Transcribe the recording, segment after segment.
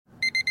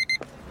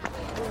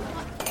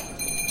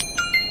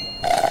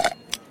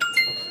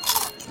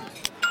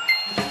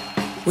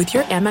With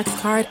your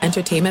Amex card,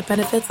 entertainment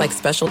benefits like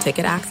special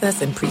ticket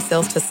access and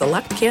pre-sales to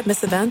select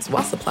can't-miss events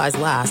while supplies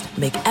last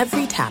make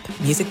every tap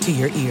music to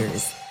your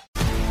ears.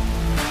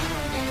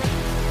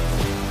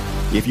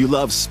 If you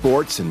love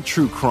sports and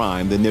true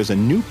crime, then there's a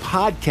new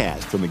podcast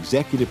from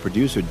executive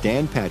producer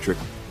Dan Patrick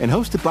and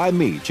hosted by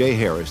me, Jay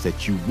Harris,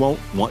 that you won't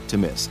want to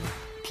miss.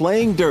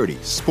 Playing Dirty: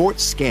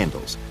 Sports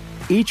Scandals.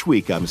 Each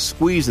week, I'm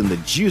squeezing the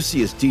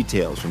juiciest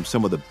details from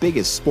some of the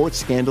biggest sports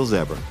scandals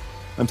ever.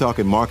 I'm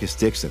talking Marcus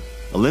Dixon,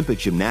 Olympic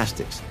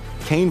gymnastics,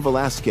 Cain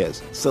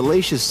Velasquez,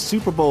 salacious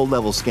Super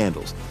Bowl-level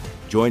scandals.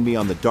 Join me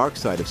on the dark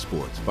side of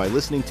sports by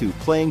listening to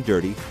Playing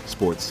Dirty: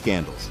 Sports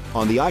Scandals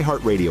on the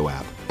iHeartRadio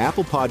app,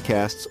 Apple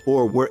Podcasts,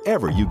 or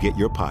wherever you get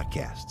your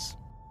podcasts.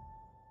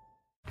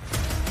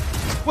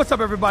 What's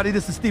up, everybody?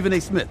 This is Stephen A.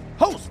 Smith,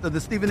 host of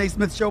the Stephen A.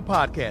 Smith Show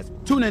podcast.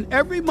 Tune in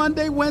every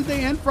Monday,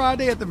 Wednesday, and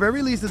Friday at the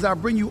very least as I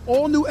bring you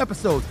all new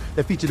episodes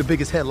that feature the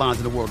biggest headlines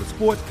in the world of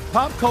sports,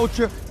 pop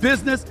culture,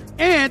 business,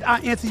 and I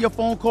answer your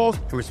phone calls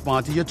and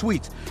respond to your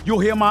tweets. You'll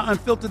hear my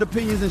unfiltered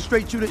opinions and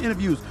straight-shooter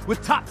interviews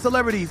with top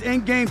celebrities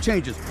and game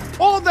changers.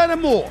 All that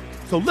and more.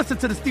 So listen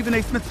to the Stephen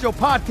A. Smith Show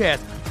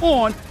podcast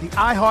on the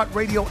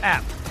iHeartRadio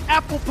app,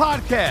 Apple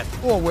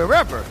Podcasts, or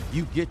wherever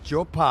you get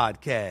your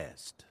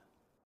podcast.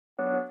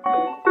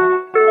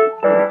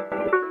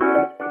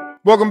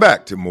 Welcome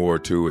back to More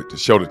to It, the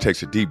show that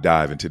takes a deep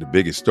dive into the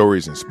biggest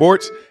stories in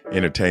sports,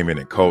 entertainment,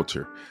 and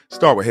culture.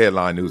 Start with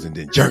headline news and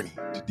then journey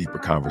to deeper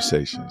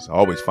conversations.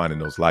 Always finding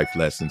those life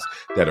lessons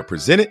that are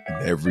presented in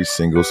every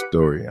single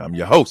story. I'm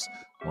your host,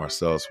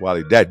 Marcel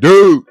Swally, that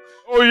dude.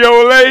 Oh,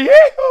 yo, lady.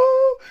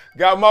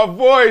 Got my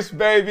voice,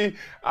 baby.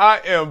 I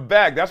am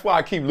back. That's why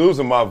I keep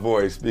losing my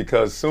voice,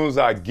 because as soon as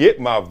I get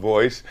my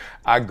voice,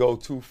 I go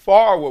too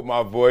far with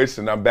my voice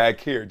and I'm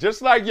back here.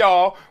 Just like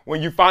y'all, when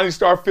you finally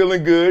start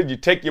feeling good, you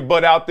take your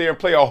butt out there and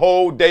play a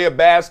whole day of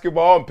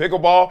basketball and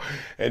pickleball,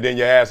 and then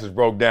your ass is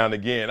broke down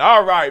again.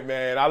 All right,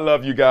 man. I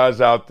love you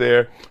guys out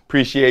there.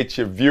 Appreciate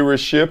your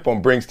viewership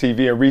on Brinks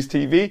TV and Reese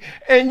TV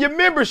and your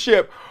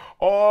membership.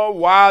 Oh,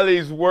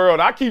 Wiley's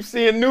World. I keep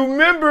seeing new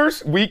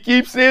members. We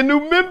keep seeing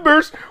new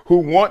members who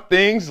want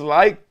things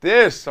like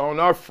this on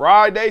our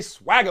Friday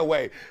swag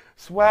away.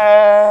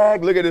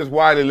 Swag. Look at this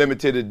Wiley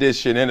limited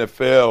edition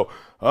NFL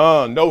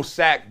no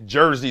sack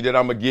jersey that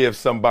I'm going to give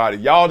somebody.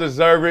 Y'all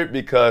deserve it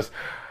because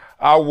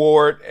I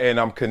wore it and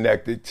I'm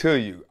connected to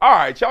you. All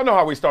right, y'all know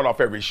how we start off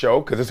every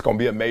show because it's going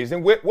to be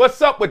amazing.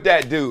 What's up with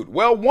that dude?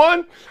 Well,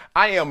 one,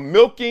 I am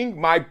milking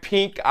my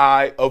pink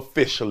eye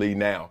officially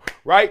now,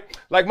 right?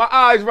 Like my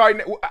eyes right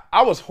now,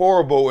 I was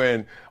horrible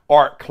in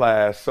art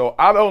class, so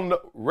I don't know.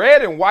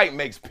 Red and white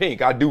makes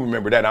pink. I do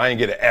remember that. I ain't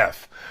get an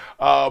F.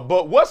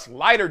 But what's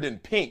lighter than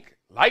pink?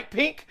 Light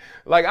pink?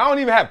 Like I don't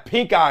even have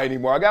pink eye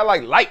anymore. I got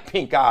like light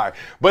pink eye,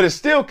 but it's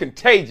still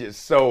contagious.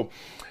 So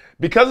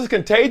because it's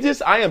contagious,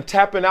 I am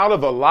tapping out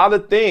of a lot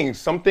of things.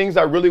 Some things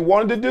I really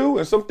wanted to do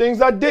and some things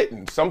I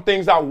didn't. Some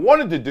things I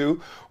wanted to do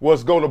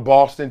was go to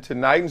Boston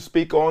tonight and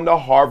speak on the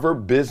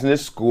Harvard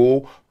Business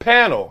School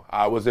panel.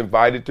 I was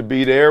invited to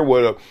be there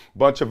with a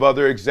bunch of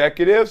other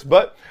executives,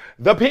 but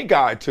the pink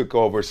eye took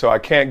over, so I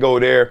can't go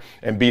there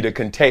and be the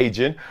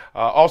contagion.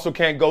 Also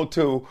can't go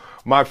to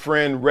my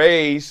friend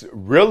Ray's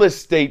real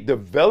estate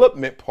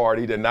development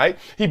party tonight.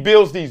 He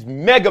builds these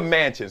mega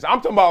mansions.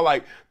 I'm talking about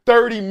like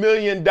 $30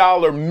 million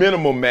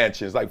minimum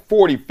mansions, like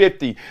 $40,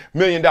 $50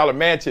 million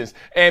mansions.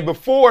 And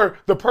before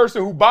the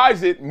person who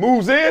buys it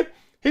moves in,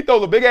 he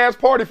throws a big ass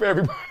party for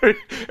everybody.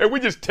 And we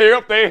just tear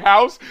up their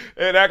house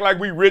and act like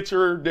we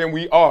richer than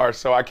we are.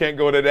 So I can't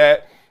go to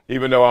that,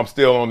 even though I'm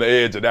still on the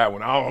edge of that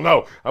one. I don't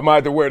know. I might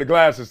have to wear the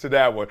glasses to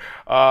that one.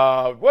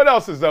 What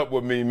else is up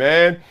with me,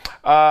 man?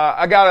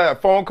 I got a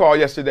phone call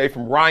yesterday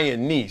from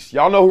Ryan Neese.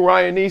 Y'all know who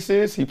Ryan Neese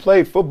is? He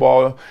played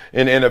football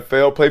in the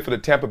NFL, played for the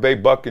Tampa Bay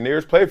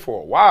Buccaneers, played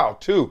for a while,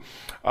 too.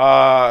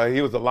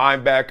 He was a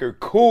linebacker,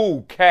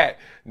 cool cat.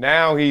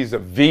 Now he's a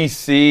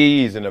VC,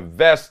 he's an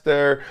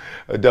investor,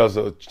 does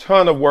a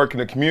ton of work in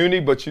the community.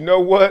 But you know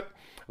what?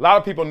 A lot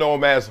of people know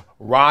him as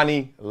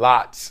Ronnie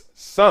Lott's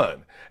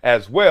son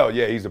as well.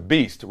 Yeah, he's a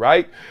beast,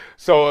 right?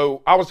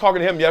 So I was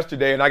talking to him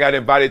yesterday and I got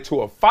invited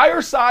to a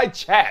fireside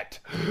chat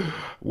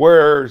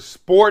where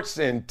sports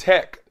and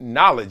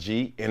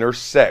technology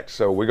intersect.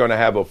 So we're going to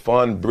have a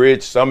fun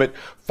Bridge Summit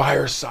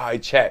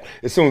fireside chat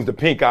as soon as the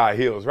pink eye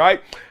heals,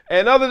 right?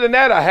 And other than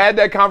that, I had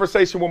that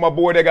conversation with my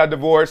boy that got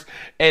divorced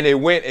and it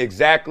went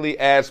exactly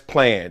as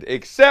planned,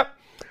 except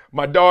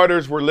my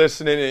daughters were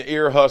listening and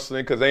ear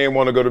hustling because they didn't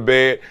want to go to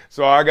bed.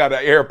 So I got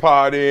an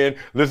AirPod in,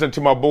 listen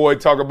to my boy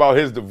talk about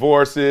his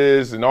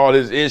divorces and all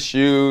his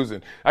issues.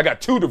 And I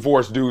got two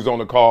divorced dudes on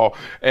the call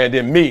and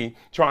then me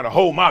trying to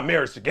hold my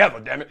marriage together,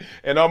 damn it.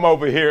 And I'm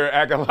over here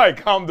acting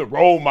like I'm the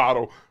role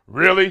model.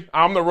 Really?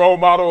 I'm the role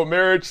model of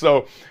marriage?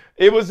 So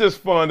it was just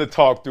fun to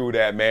talk through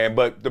that, man.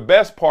 But the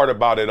best part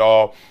about it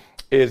all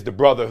is the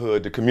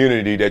brotherhood, the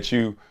community that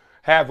you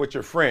have with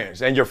your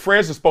friends. And your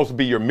friends are supposed to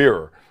be your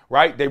mirror.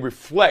 right? They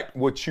reflect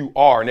what you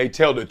are, and they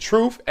tell the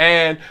truth,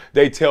 and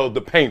they tell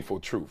the painful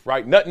truth,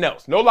 right? Nothing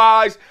else. No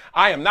lies.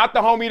 I am not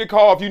the homie to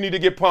call if you need to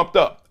get pumped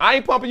up. I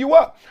ain't pumping you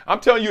up. I'm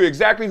telling you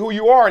exactly who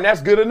you are, and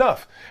that's good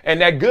enough. And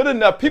that good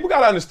enough, people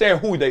got to understand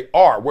who they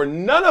are, where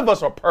none of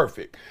us are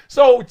perfect.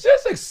 So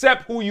just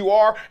accept who you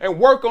are and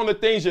work on the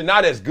things you're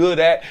not as good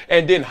at,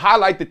 and then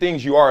highlight the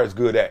things you are as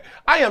good at.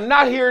 I am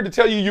not here to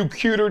tell you you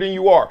cuter than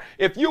you are.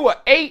 If you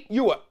are 8,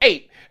 you are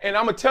 8. And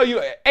I'm going to tell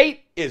you, 8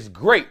 is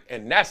great,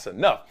 and that's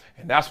enough.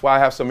 And that's why I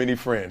have so many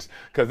friends,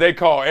 because they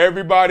call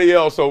everybody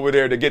else over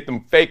there to get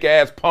them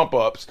fake-ass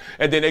pump-ups,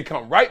 and then they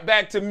come right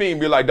back to me and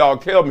be like,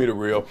 dog, tell me the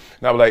real.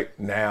 And I'm like,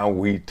 now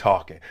we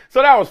talking.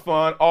 So that was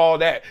fun, all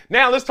that.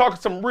 Now let's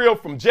talk some real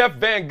from Jeff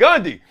Van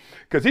Gundy,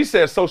 because he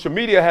says social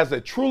media has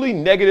a truly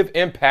negative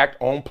impact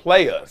on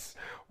players.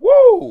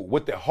 Woo,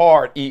 with the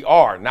hard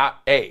ER,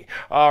 not A.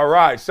 All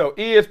right, so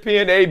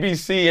ESPN,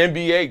 ABC,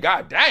 NBA,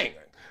 god dang.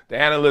 The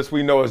analyst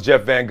we know as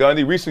Jeff Van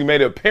Gundy recently made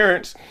an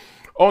appearance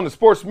on the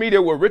sports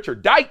media with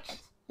Richard Deitch,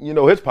 you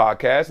know, his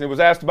podcast, and it was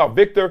asked about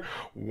Victor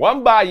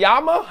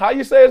Wembanyama, how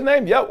you say his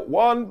name? Yep,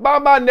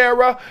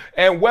 Wembanyama,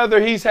 and whether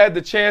he's had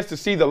the chance to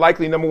see the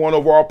likely number 1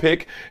 overall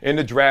pick in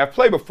the draft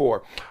play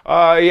before.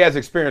 He has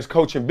experience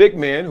coaching big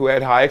men who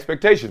had high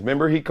expectations.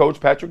 Remember, he coached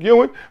Patrick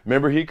Ewing.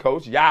 Remember, he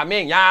coached Yao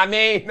Ming. You know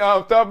what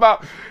I'm talking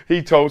about?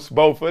 He coached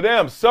both of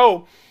them.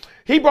 So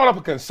he brought up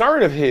a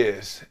concern of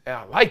his, and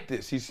I like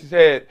this. He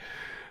said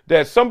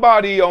that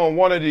somebody on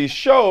one of these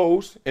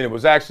shows, and it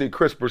was actually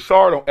Chris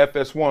Broussard on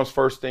FS1's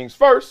First Things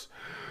First,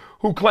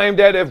 who claimed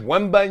that if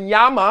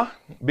Wembanyama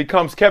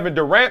becomes Kevin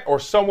Durant or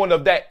someone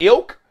of that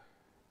ilk,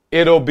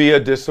 it'll be a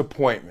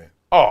disappointment.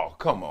 Oh,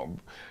 come on.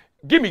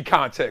 Give me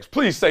context.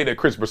 Please say that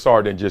Chris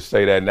Broussard didn't just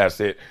say that and that's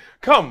it.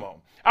 Come on.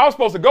 I was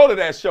supposed to go to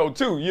that show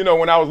too. You know,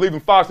 when I was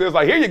leaving Fox, it was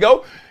like, here you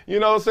go. You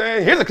know what I'm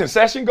saying? Here's a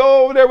concession.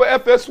 Go over there with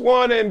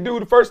FS1 and do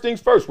the First Things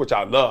First, which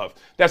I love.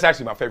 That's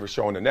actually my favorite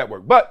show on the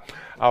network. But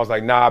I was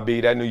like, nah, B,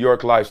 that New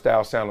York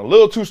lifestyle sounded a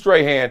little too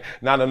straight hand,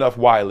 not enough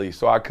Wiley,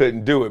 so I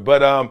couldn't do it.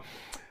 But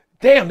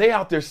damn, they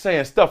out there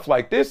saying stuff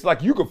like this,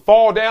 like you could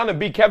fall down and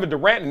be Kevin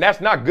Durant and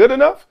that's not good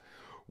enough?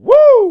 Woo!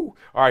 All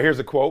right, here's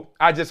a quote.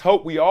 I just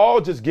hope we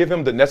all just give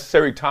him the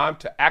necessary time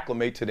to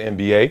acclimate to the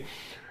NBA.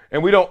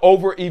 And we don't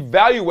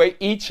over-evaluate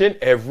each and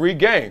every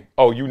game.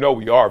 Oh, you know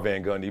we are,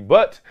 Van Gundy.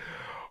 But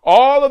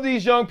all of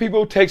these young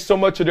people take so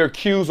much of their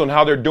cues on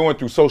how they're doing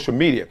through social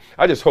media.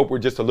 I just hope we're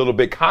just a little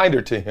bit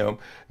kinder to him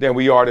than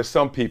we are to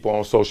some people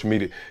on social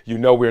media. You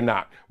know we're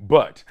not.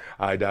 But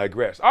I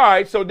digress. All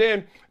right, so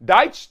then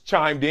Deitch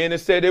chimed in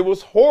and said it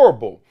was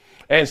horrible.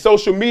 And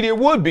social media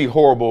would be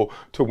horrible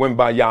to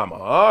Wembanyama.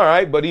 All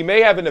right, but he may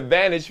have an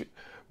advantage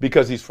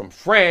because he's from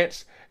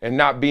France and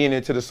not being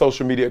into the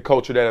social media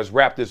culture that has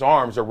wrapped his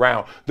arms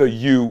around the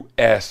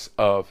U.S.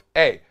 of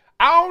A.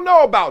 I don't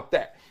know about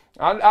that.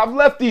 I've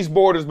left these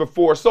borders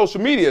before.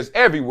 Social media is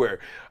everywhere.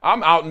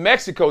 I'm out in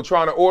Mexico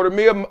trying to order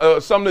me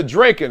something to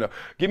drink and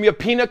give me a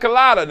pina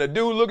colada. And the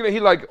dude looking at he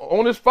like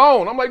on his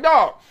phone. I'm like,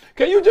 dog,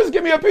 can you just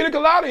give me a pina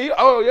colada?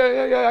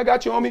 Yeah, I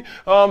got you, homie.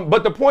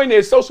 But the point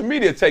is social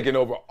media is taking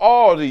over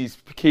all these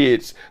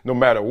kids no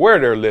matter where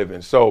they're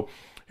living. So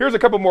here's a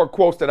couple more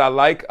quotes that I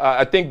like.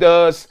 I think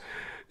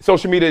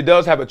social media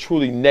does have a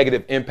truly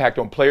negative impact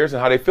on players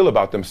and how they feel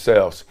about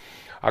themselves.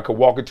 I could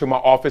walk into my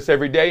office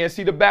every day and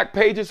see the back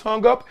pages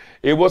hung up.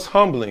 It was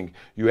humbling.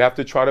 You have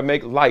to try to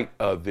make light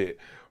of it.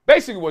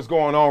 Basically, what's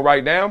going on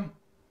right now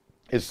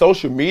is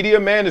social media,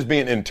 man, is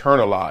being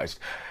internalized.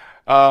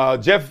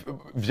 Jeff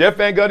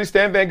Van Gundy,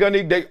 Stan Van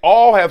Gundy, they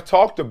all have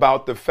talked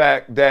about the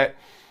fact that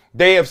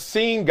they have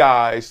seen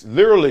guys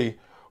literally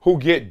who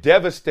get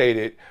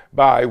devastated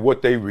by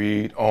what they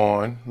read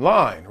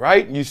online,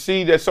 right? You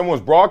see that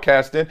someone's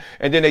broadcasting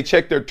and then they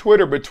check their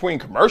Twitter between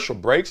commercial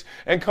breaks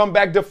and come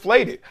back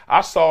deflated.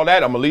 I saw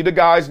that. I'm gonna leave the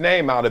guy's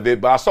name out of it,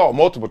 but I saw it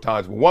multiple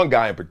times. But one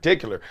guy in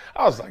particular,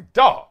 I was like,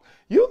 dog,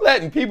 you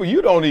letting people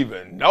you don't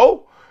even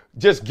know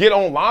just get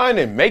online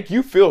and make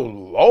you feel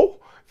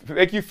low,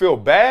 make you feel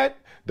bad?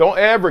 Don't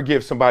ever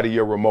give somebody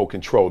your remote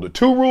control. The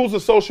 2 rules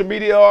of social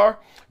media are: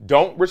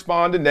 don't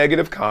respond to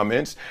negative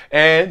comments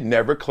and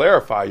never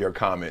clarify your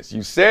comments.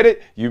 You said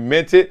it, you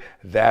meant it,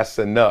 that's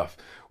enough.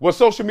 What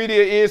social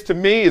media is to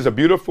me is a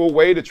beautiful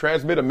way to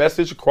transmit a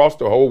message across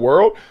the whole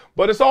world,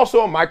 but it's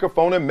also a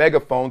microphone and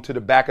megaphone to the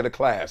back of the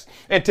class.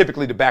 And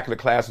typically the back of the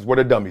class is where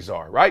the dummies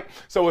are, right?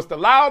 So it's the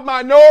loud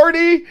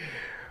minority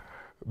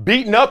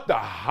beating up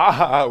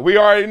we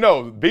already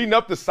know, beating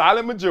up the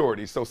silent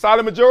majority. So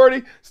silent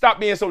majority, stop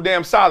being so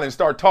damn silent and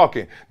start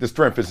talking. The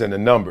strength is in the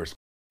numbers.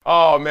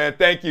 Oh, man,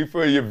 thank you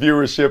for your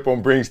viewership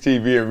on Brinks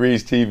TV and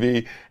Reese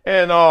TV,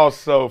 and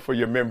also for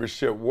your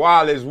membership,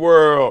 Wiley's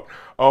World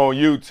on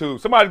YouTube.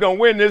 Somebody's going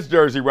to win this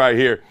jersey right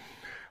here.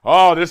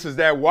 Oh, this is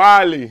that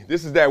Wiley.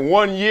 This is that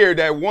 1 year,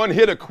 that one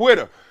hitter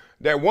quitter,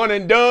 that one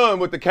and done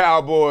with the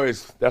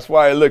Cowboys. That's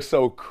why it looks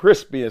so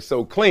crispy and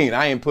so clean.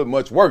 I ain't put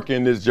much work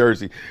in this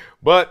jersey.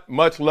 But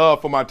much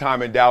love for my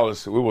time in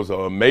Dallas. It was an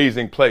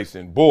amazing place.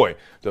 And boy,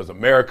 does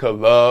America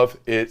love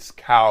its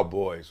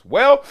Cowboys.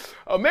 Well,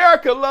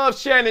 America loves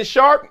Shannon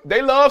Sharpe.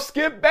 They love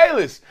Skip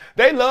Bayless.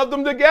 They love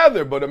them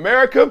together. But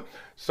America,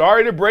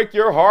 sorry to break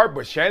your heart,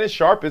 but Shannon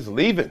Sharpe is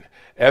leaving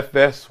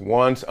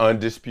FS1's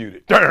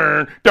Undisputed.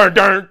 Dun, dun,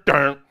 dun,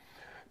 dun.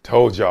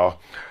 Told y'all.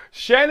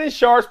 Shannon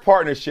Sharpe's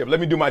partnership, let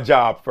me do my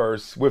job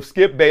first, with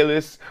Skip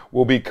Bayless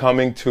will be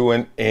coming to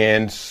an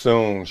end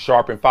soon.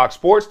 Sharpe and Fox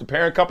Sports, the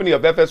parent company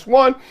of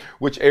FS1,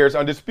 which airs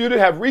Undisputed,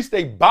 have reached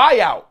a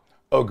buyout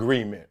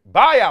agreement.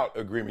 Buyout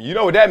agreement. You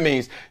know what that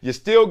means? You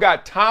still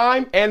got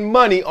time and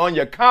money on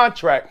your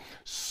contract.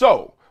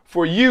 So,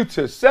 for you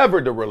to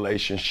sever the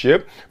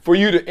relationship, for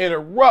you to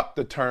interrupt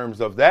the terms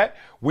of that,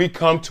 we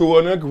come to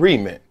an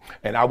agreement.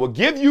 And I will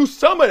give you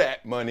some of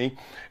that money,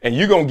 and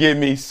you're going to give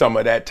me some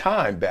of that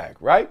time back,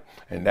 right?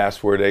 And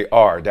that's where they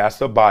are.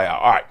 That's a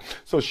buyout. All right.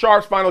 So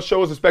Sharpe's final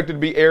show is expected to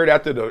be aired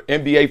after the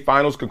NBA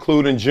Finals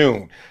conclude in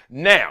June.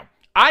 Now,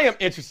 I am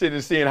interested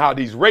in seeing how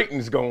these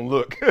ratings going to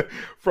look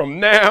from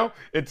now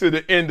until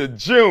the end of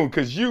June,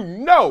 because you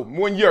know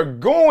when you're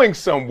going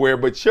somewhere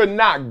but you're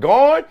not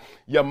gone,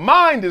 your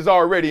mind is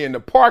already in the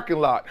parking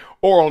lot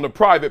or on the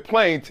private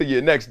plane to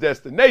your next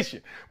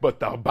destination, but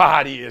the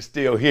body is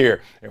still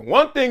here. And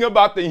one thing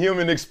about the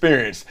human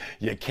experience,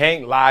 you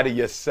can't lie to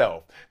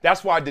yourself.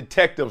 That's why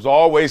detectives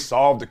always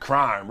solve the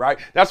crime, right?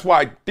 That's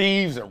why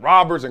thieves and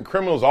robbers and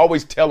criminals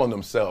always telling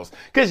themselves,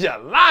 because you're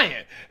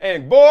lying.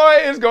 And boy,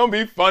 it's going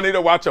to be funny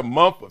to watch a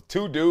month of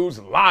two dudes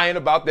lying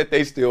about that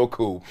they still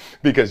cool,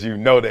 because you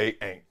know they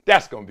ain't.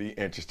 That's going to be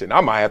interesting.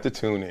 I might have to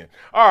tune in.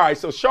 All right,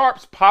 so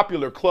Sharpe's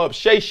popular Club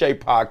Shay Shay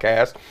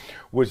podcast,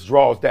 which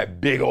draws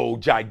that big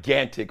old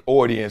gigantic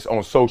audience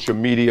on social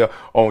media,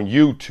 on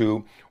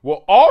YouTube,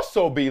 will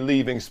also be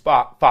leaving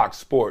Fox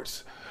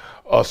Sports,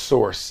 a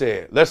source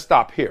said. Let's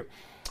stop here.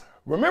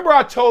 Remember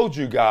I told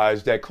you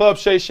guys that Club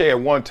Shay Shay at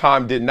one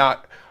time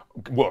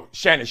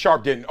Shannon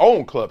Sharpe didn't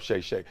own Club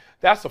Shay Shay.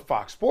 That's a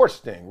Fox Sports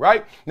thing,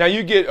 right? Now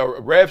you get a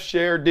rev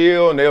share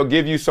deal and they'll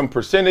give you some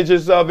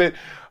percentages of it,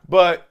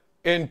 but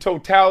in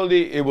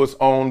totality, it was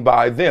owned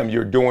by them.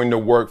 You're doing the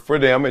work for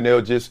them and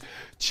they'll just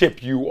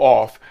chip you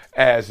off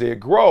as it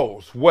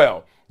grows.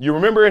 Well, you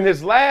remember in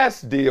his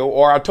last deal,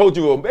 or I told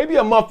you maybe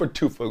a month or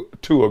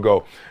two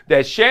ago,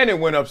 that Shannon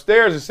went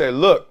upstairs and said,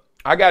 look,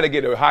 I got to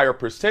get a higher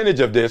percentage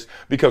of this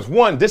because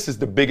one, this is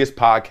the biggest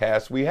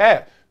podcast we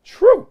have.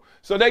 True.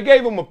 So they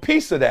gave him a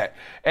piece of that.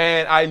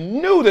 And I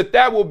knew that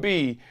that would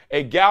be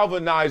a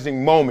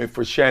galvanizing moment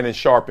for Shannon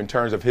Sharpe in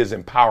terms of his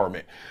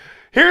empowerment.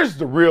 Here's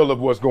the real of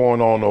what's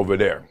going on over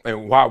there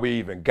and why we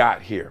even got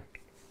here.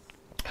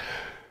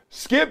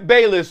 Skip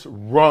Bayless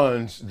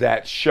runs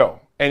that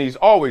show, and he's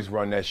always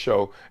run that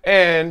show.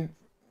 And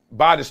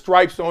by the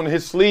stripes on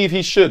his sleeve,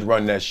 he should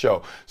run that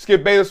show.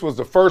 Skip Bayless was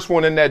the first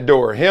one in that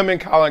door. Him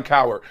and Colin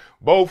Cowherd,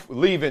 both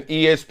leaving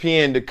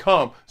ESPN to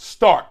come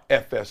start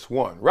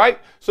FS1, right?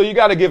 So you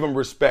got to give him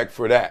respect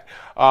for that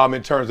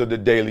in terms of the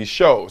daily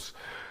shows.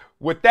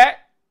 With that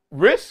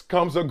risk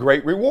comes a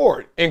great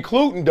reward,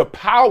 including the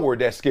power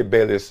that Skip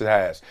Bayless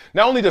has.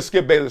 Not only does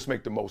Skip Bayless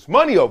make the most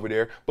money over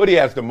there, but he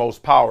has the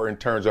most power in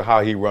terms of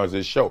how he runs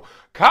his show.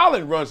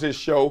 Colin runs his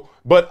show,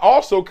 but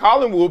also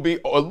Colin will be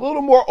a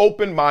little more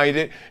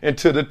open-minded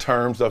into the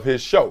terms of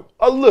his show.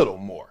 A little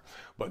more,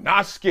 but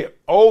not Skip.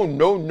 Oh,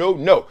 no, no,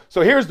 no.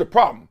 So here's the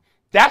problem.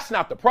 That's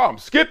not the problem.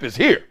 Skip is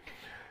here.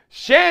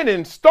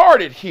 Shannon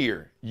started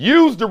here,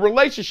 used the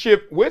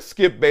relationship with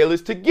Skip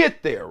Bayless to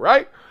get there,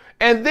 right?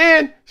 And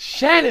then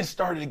Shannon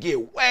started to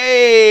get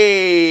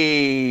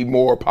way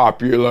more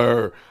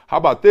popular. How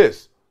about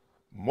this?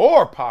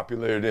 More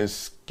popular than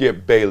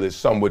Skip Bayless,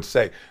 some would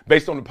say.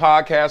 Based on the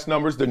podcast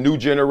numbers, the new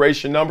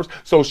generation numbers,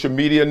 social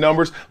media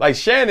numbers, like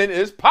Shannon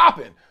is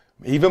popping,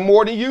 even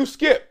more than you,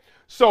 Skip.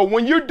 So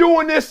when you're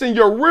doing this in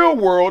your real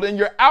world, in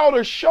your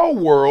outer show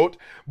world,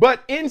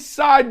 but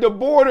inside the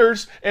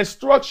borders and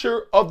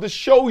structure of the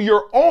show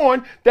you're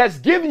on, that's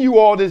giving you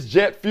all this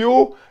jet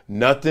fuel,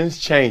 nothing's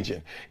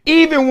changing.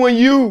 Even when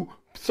you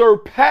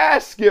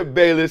surpass Skip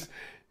Bayless,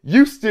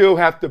 you still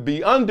have to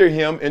be under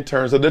him in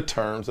terms of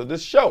the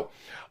show.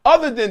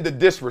 Other than the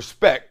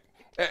disrespect,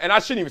 and I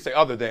shouldn't even say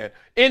other than,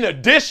 in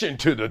addition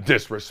to the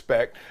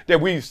disrespect that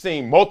we've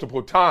seen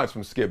multiple times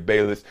from Skip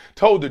Bayless,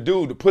 told the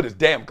dude to put his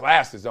damn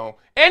glasses on,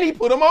 and he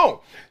put them on.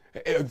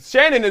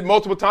 Shannon had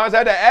multiple times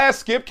had to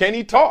ask Skip, can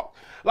he talk?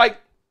 Like,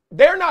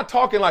 they're not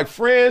talking like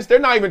friends. They're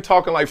not even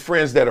talking like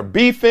friends that are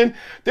beefing.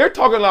 They're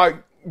talking like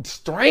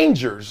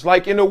strangers,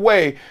 like in a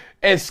way.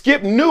 And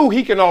Skip knew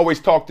he can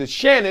always talk to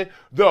Shannon,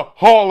 the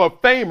Hall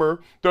of Famer,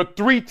 the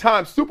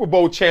 3-time Super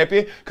Bowl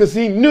champion, because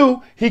he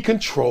knew he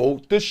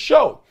controlled the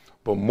show.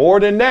 But more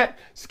than that,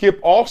 Skip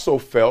also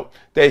felt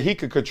that he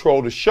could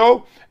control the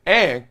show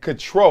and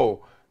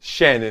control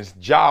Shannon's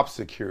job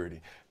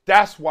security.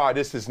 That's why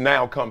this has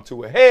now come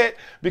to a head,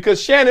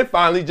 because Shannon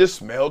finally just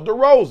smelled the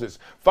roses,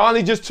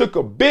 finally just took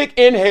a big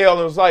inhale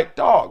and was like,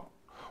 dog,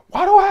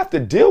 why do I have to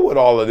deal with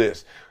all of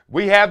this?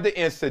 We have the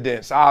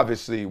incidents,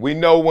 obviously. We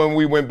know when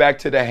we went back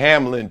to the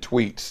Hamlin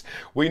tweets.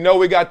 We know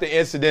we got the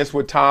incidents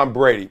with Tom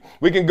Brady.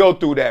 We can go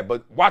through that,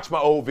 but watch my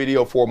old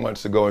video 4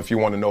 months ago if you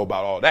want to know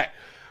about all that.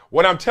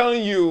 What I'm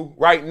telling you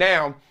right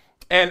now,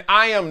 and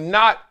I am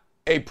not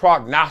a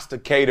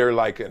prognosticator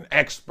like an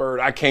expert.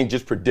 I can't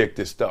just predict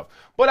this stuff,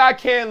 but I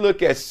can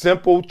look at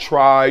simple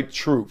tried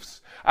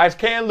truths. I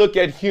can look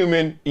at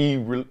human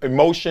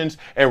emotions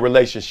and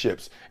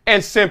relationships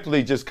and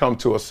simply just come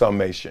to a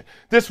summation.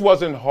 This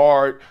wasn't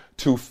hard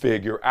to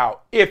figure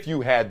out if you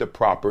had the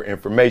proper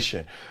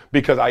information.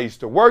 Because I used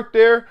to work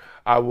there,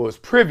 I was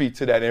privy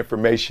to that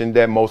information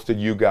that most of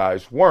you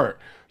guys weren't.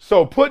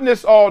 So putting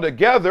this all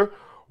together,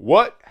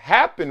 what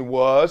happened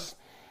was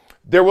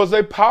there was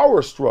a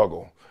power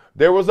struggle.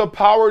 There was a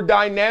power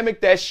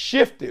dynamic that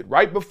shifted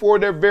right before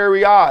their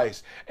very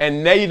eyes,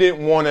 and they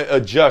didn't want to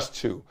adjust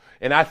to.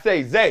 And I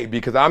say they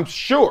because I'm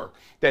sure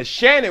that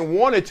Shannon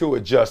wanted to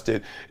adjust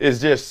it. It's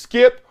just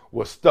Skip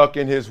was stuck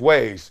in his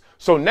ways.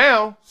 So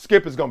now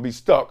Skip is going to be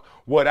stuck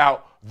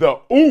without the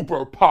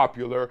uber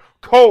popular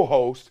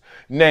co-host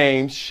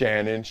named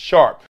Shannon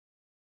Sharpe.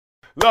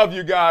 Love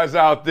you guys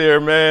out there,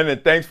 man.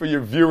 And thanks for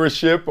your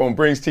viewership on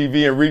Brings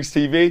TV and Reach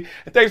TV.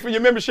 And thanks for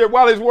your membership,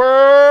 Wally's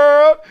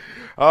World.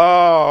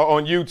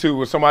 On YouTube,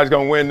 where somebody's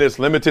going to win this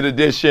limited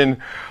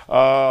edition,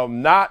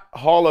 not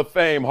Hall of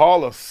Fame,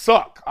 Hall of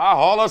Suck. I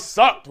hella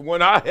sucked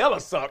when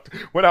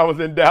I was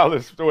in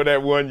Dallas for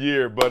that 1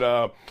 year.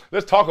 But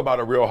let's talk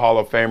about a real Hall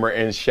of Famer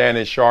in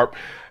Shannon Sharpe.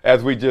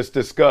 As we just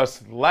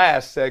discussed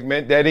last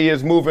segment, that he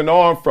is moving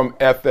on from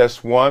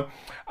FS1.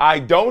 I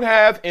don't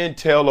have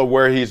intel of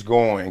where he's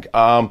going.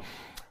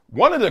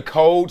 One of the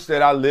codes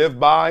that I live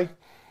by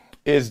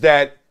is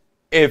that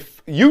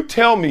if you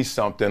tell me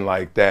something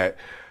like that,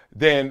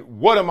 then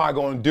what am I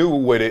going to do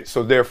with it?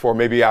 So therefore,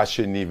 maybe I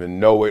shouldn't even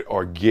know it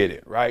or get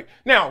it, right?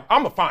 Now,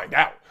 I'm going to find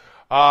out.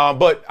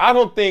 But I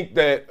don't think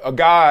that a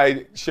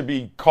guy should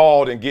be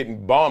called and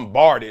getting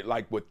bombarded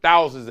like with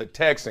thousands of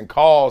texts and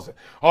calls.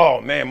 Oh,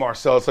 man,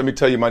 Marcellus, let me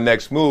tell you my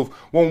next move.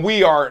 When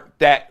we aren't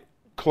that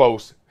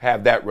close,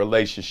 have that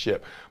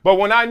relationship. But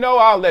when I know,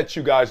 I'll let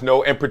you guys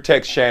know and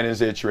protect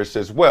Shannon's interests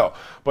as well.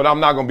 But I'm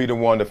not going to be the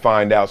one to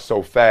find out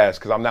so fast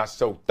because I'm not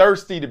so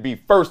thirsty to be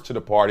first to the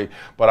party,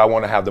 but I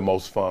want to have the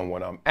most fun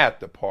when I'm at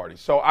the party.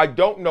 So I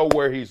don't know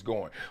where he's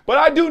going, but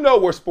I do know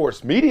where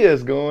sports media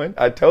is going.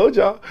 I told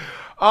y'all.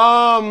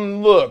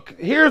 Look,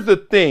 here's the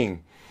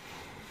thing.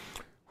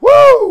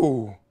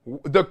 Woo!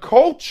 The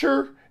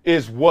culture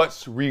is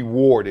what's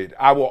rewarded.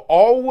 I will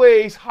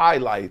always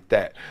highlight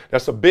that.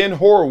 That's a Ben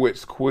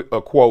Horowitz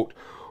quote,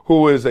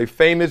 who is a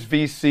famous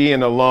VC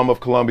and alum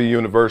of Columbia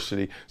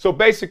University. So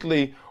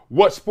basically,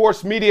 what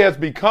sports media has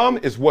become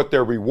is what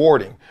they're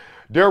rewarding.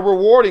 They're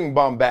rewarding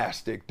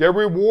bombastic. They're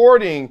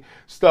rewarding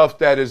stuff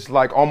that is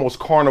like almost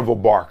carnival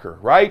barker,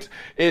 right?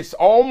 It's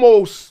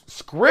almost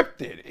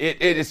scripted.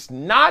 It is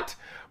not,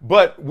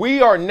 but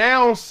we are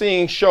now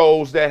seeing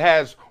shows that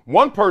has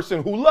one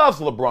person who loves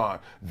LeBron.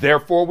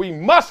 Therefore, we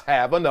must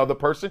have another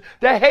person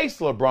that hates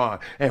LeBron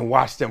and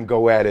watch them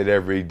go at it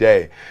every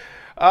day.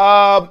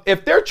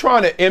 If they're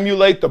trying to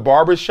emulate the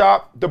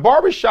barbershop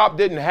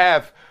didn't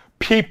have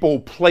people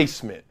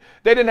placement.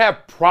 They didn't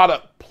have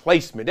product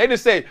placement. They didn't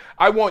say,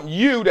 I want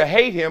you to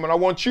hate him and I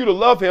want you to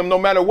love him no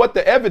matter what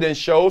the evidence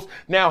shows.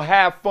 Now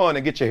have fun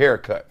and get your hair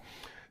cut.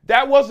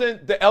 That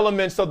wasn't the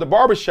elements of the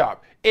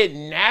barbershop. It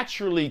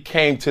naturally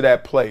came to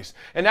that place.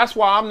 And that's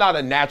why I'm not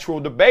a natural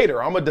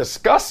debater. I'm a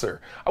discusser.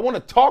 I want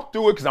to talk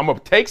through it because I'm going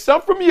to take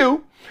some from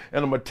you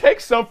and I'm going to take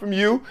some from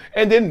you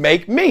and then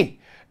make me.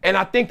 And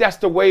I think that's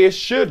the way it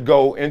should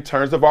go in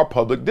terms of our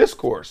public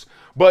discourse.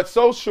 But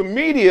social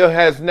media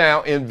has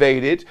now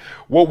invaded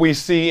what we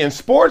see in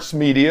sports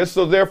media.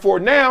 So therefore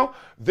now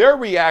they're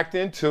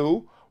reacting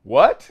to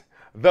what?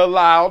 The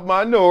loud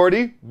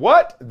minority.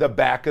 What? The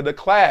back of the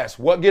class.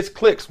 What gets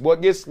clicks?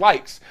 What gets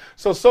likes?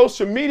 So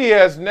social media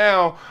has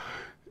now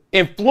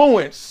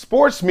influenced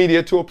sports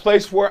media to a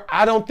place where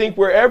I don't think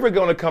we're ever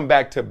going to come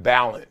back to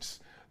balance.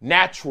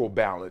 Natural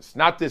balance,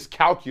 not this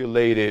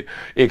calculated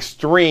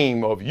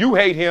extreme of you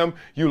hate him,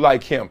 you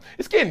like him.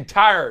 It's getting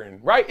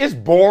tiring, right? It's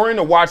boring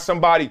to watch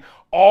somebody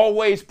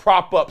always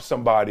prop up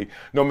somebody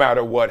no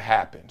matter what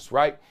happens,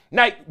 right?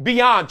 Now,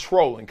 beyond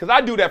trolling, because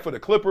I do that for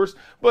the Clippers,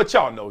 but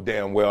y'all know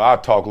damn well I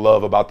talk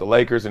love about the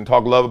Lakers and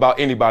talk love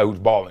about anybody who's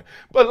balling.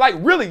 But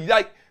really,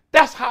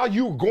 that's how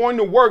you're going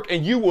to work,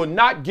 and you will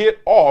not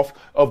get off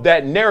of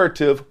that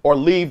narrative or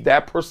leave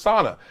that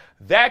persona.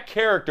 That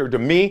character, to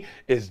me,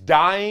 is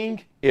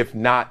dying, if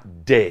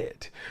not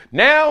dead.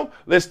 Now,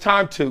 it's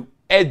time to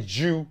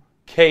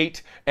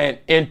educate and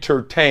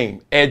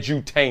entertain.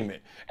 Edutainment.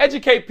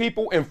 Educate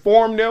people,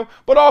 inform them,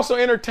 but also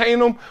entertain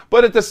them.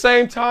 But at the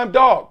same time,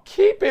 dog,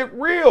 keep it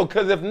real.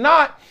 Because if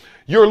not,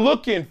 you're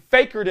looking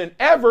faker than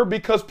ever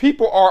because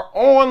people are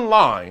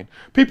online.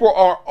 People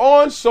are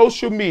on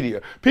social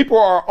media. People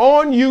are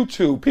on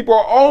YouTube. People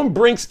are on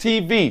Brinks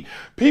TV.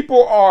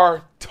 People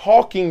are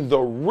talking the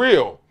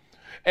real.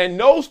 And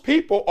those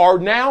people are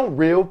now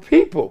real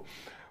people.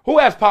 Who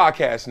has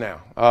podcasts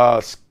now?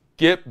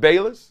 Skip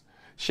Bayless,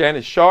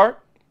 Shannon Sharpe,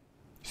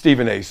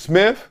 Stephen A.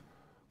 Smith,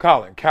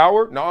 Colin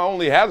Cowherd not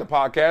only has a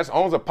podcast,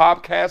 owns a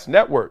podcast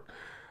network.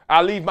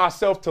 I leave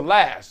myself to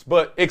last,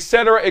 but et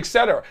cetera, et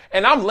cetera.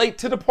 And I'm late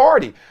to the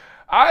party.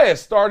 I had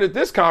started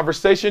this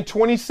conversation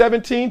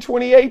 2017,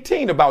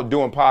 2018 about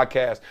doing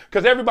podcasts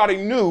because everybody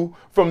knew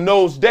from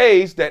those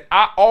days that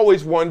I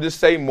always wanted to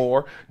say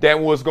more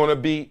than was going to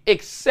be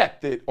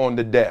accepted on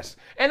the desk.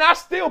 And I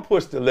still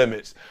push the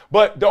limits.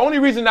 But the only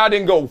reason I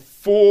didn't go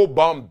full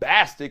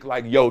bombastic,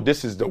 like, yo,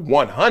 this is the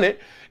 100,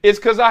 is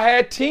because I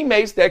had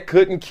teammates that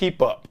couldn't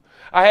keep up.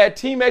 I had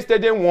teammates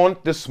that didn't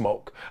want the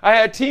smoke. I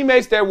had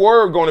teammates that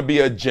were going to be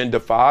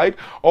agendified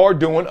or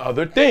doing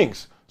other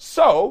things.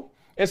 So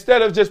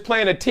instead of just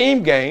playing a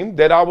team game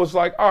that I was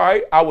like, all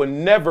right, I would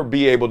never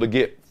be able to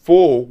get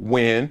full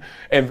win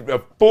and a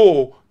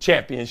full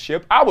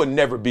championship. I would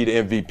never be the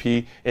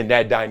MVP in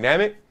that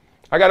dynamic.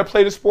 I got to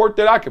play the sport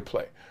that I could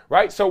play,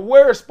 right? So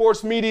where is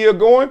sports media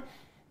going?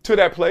 To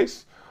that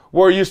place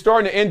where you're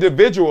starting to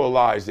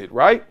individualize it,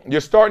 right? You're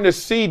starting to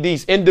see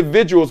these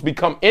individuals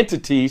become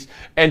entities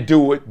and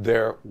do it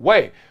their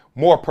way.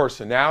 More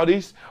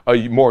personalities,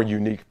 a more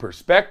unique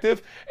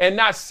perspective, and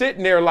not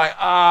sitting there like,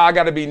 I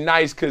got to be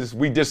nice because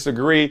we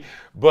disagree,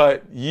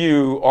 but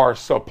you are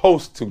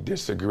supposed to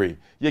disagree.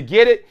 You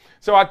get it?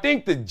 So I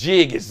think the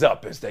jig is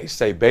up, as they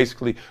say,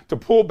 basically, to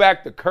pull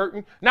back the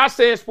curtain. Not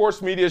saying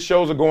sports media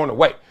shows are going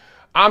away.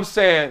 I'm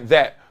saying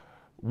that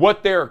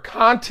what their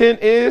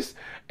content is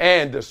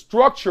and the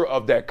structure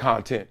of that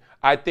content,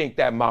 I think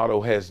that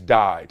motto has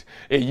died.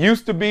 It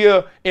used to be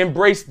a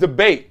embrace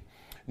debate.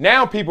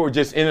 Now people are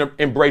just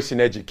embracing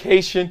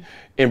education,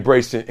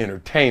 embracing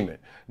entertainment,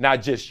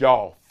 not just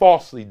y'all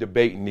falsely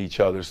debating each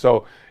other.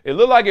 So it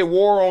looked like it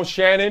wore on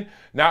Shannon,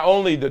 not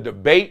only the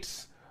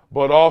debates,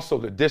 but also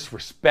the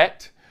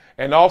disrespect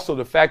and also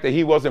the fact that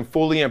he wasn't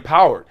fully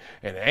empowered.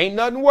 And it ain't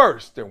nothing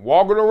worse than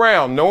walking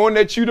around knowing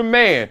that you the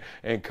man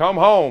and come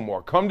home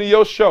or come to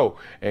your show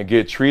and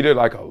get treated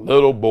like a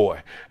little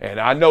boy. And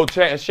I know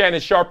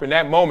Shannon Sharpe in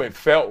that moment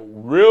felt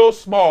real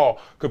small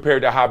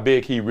compared to how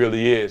big he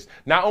really is,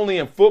 not only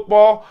in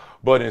football,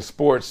 but in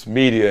sports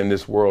media in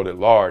this world at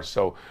large.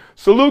 So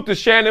salute to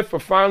Shannon for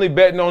finally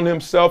betting on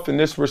himself in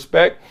this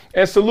respect,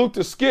 and salute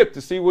to Skip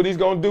to see what he's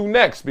going to do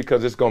next,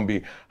 because it's going to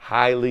be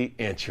highly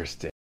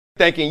interesting.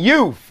 Thanking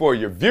you for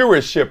your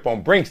viewership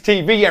on Brinks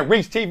TV and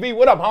Reach TV.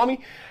 What up,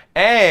 homie?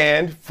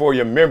 And for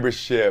your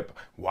membership,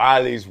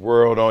 Wiley's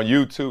World on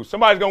YouTube.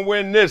 Somebody's going to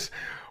win this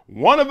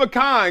one of a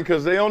kind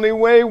because they only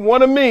weigh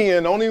one of me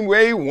and only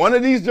weigh one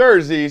of these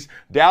jerseys.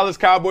 Dallas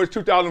Cowboys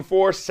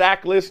 2004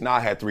 sackless. Nah, I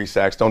had 3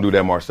 sacks. Don't do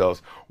that,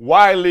 Marcellus.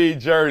 Wiley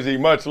jersey.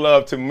 Much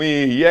love to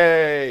me.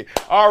 Yay.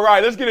 All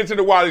right, let's get into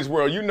the Wiley's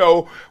World. You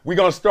know, we're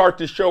going to start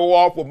the show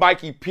off with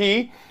Mikey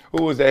P,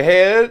 who is the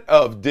head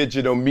of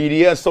digital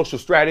media and social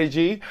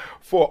strategy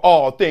for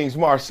all things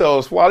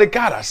Marcellus Wiley.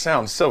 God, I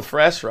sound so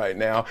fresh right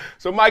now.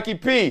 So Mikey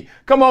P,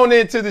 come on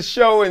into the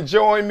show and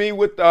join me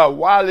with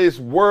Wiley's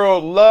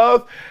World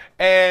Love.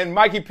 And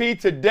Mikey P,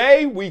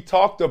 today we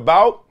talked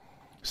about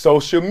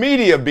social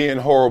media being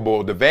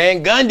horrible. The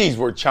Van Gundys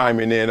were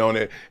chiming in on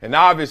it. And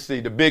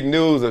obviously the big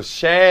news of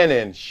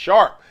Shannon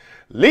Sharpe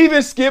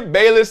leaving Skip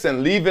Bayless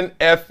and leaving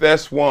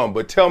FS1.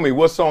 But tell me,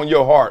 what's on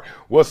your heart?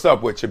 What's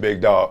up with you,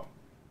 big dog?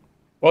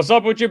 What's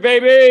up with you,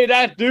 baby?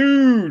 That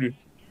dude.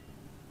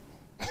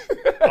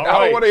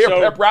 I want to hear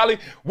pep rally.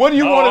 What do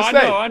you want to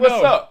say?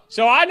 What's up?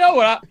 So I know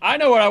what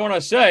I want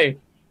to say.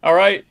 All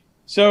right.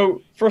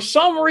 So for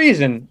some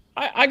reason,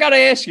 I got to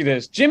ask you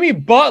this. Jimmy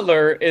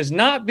Butler is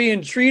not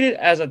being treated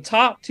as a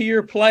top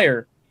tier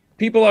player.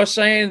 People are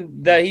saying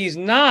that he's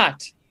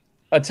not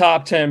a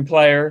top 10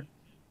 player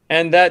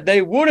and that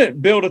they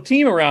wouldn't build a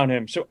team around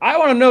him. So I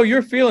want to know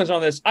your feelings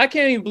on this. I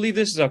can't even believe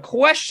this is a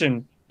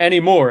question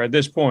anymore at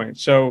this point.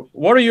 So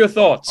what are your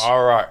thoughts?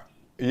 All right.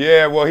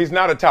 Yeah, well, he's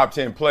not a top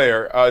 10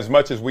 player as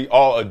much as we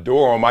all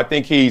adore him. I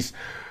think he's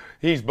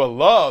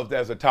beloved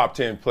as a top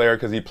 10 player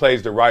because he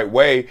plays the right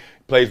way,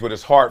 plays with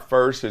his heart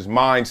first, his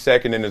mind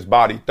second, and his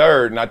body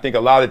third. And I think a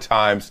lot of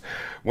times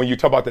when you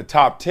talk about the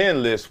top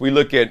 10 list, we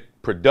look at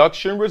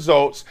production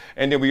results,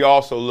 and then we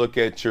also look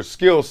at your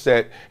skill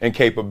set and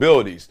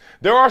capabilities.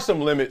 There are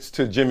some limits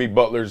to Jimmy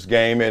Butler's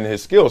game and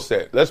his skill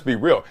set. Let's be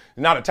real.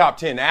 He's not a top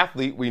 10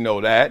 athlete. We know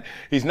that.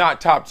 He's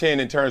not top 10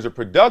 in terms of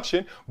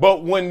production,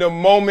 but when the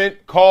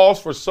moment calls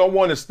for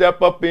someone to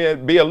step up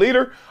and be a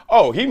leader,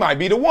 he might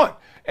be the one.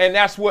 And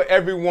that's what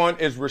everyone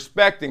is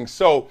respecting.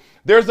 So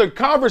there's a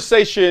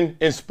conversation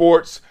in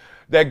sports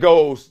that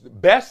goes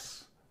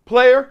best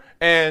player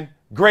and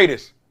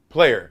greatest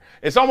player.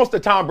 It's almost a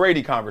Tom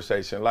Brady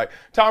conversation. Like,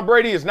 Tom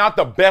Brady is not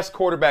the best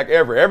quarterback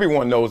ever.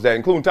 Everyone knows that,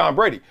 including Tom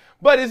Brady.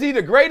 But is he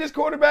the greatest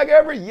quarterback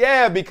ever?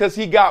 Yeah, because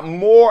he got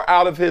more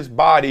out of his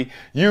body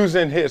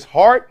using his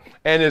heart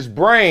and his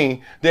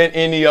brain than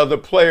any other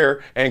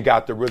player and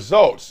got the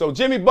results. So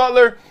Jimmy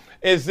Butler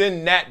is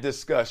in that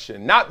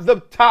discussion. Not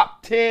the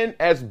top 10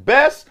 as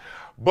best,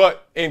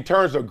 but in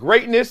terms of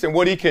greatness and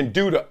what he can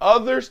do to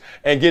others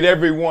and get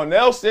everyone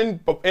else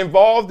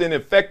involved and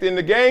affecting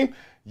the game,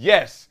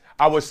 yes,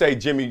 I would say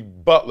Jimmy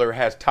Butler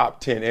has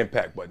top 10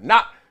 impact, but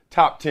not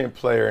top 10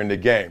 player in the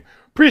game.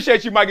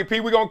 Appreciate you, Mikey P.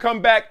 We're going to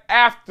come back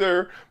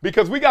after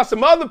because we got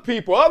some other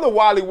people, other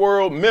Wally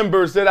World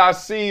members that I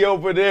see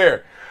over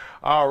there.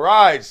 All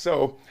right,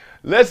 so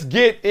let's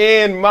get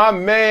in my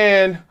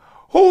man.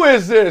 Who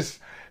is this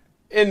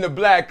in the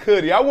black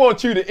hoodie? I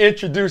want you to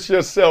introduce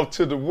yourself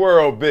to the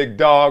world, big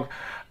dog.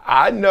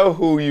 I know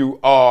who you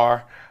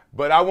are,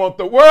 but I want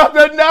the world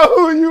to know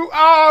who you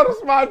are.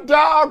 That's my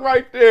dog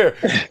right there.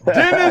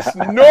 Dennis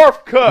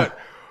Northcutt,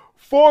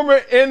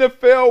 former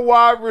NFL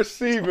wide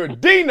receiver.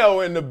 Dino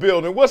in the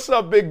building. What's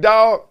up, big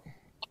dog?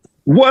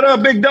 What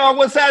up, big dog?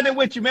 What's happening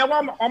with you, man?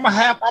 Well, I'm gonna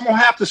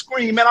have to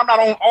screen, man. I'm not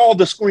on all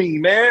the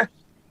screen, man.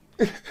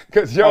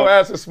 Because your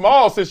ass is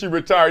small since you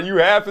retired. You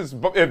half as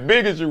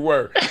big as you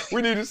were.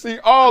 We need to see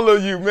all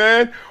of you,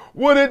 man.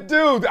 What it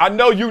do? I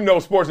know you know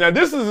sports. Now,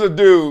 this is a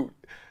dude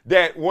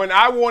that when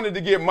I wanted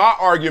to get my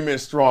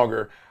argument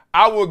stronger,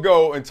 I would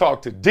go and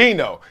talk to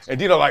Dino. And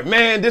Dino like,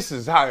 man, this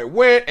is how it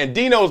went. And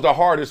Dino's the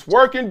hardest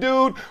working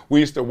dude. We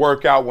used to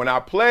work out when I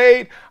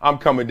played. I'm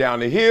coming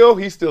down the hill.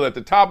 He's still at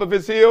the top of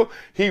his hill.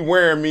 He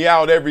wearing me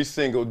out every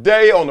single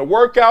day on the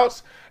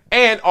workouts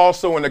and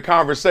also in the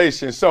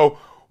conversation. So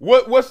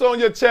what's on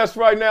your chest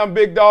right now,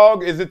 big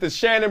dog? Is it the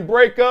Shannon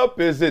breakup?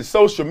 Is it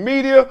social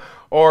media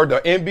or the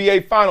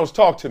NBA finals?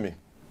 Talk to me.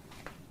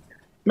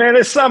 Man,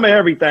 it's some of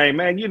everything,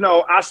 man. You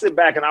know, I sit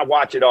back and I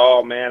watch it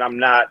all, man. I'm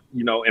not,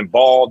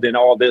 involved in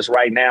all this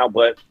right now,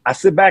 but I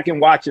sit back and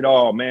watch it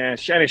all, man.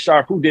 Shannon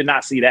Sharpe, who did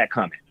not see that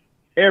coming?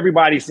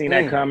 Everybody's seen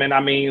that coming.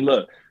 I mean,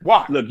 look.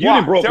 Why? Look, you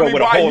done broke up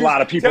with a whole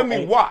lot of people. Tell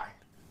me why.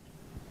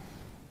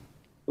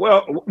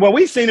 Well,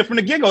 we've seen it from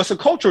the get-go. It's a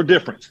cultural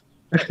difference.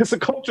 It's a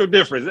cultural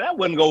difference. That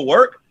wouldn't go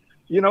work.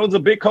 It's a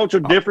big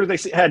cultural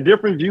difference. They had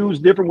different views,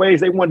 different ways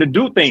they wanted to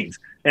do things.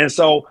 And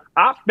so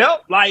I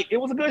felt like it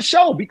was a good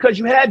show because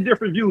you had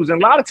different views.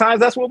 And a lot of times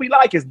that's what we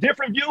like is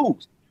different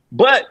views.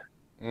 But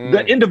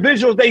the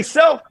individuals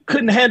themselves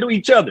couldn't handle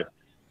each other.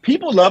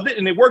 People loved it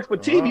and it worked for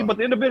TV, but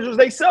the individuals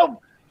themselves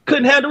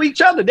couldn't handle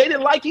each other. They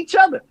didn't like each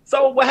other.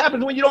 So what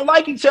happens when you don't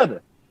like each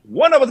other?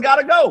 One of us got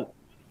to go.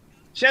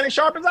 Shannon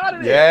Sharpe is out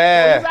of there.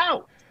 Yeah.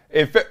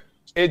 He's out.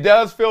 It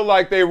does feel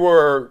like they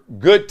were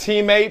good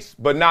teammates,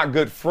 but not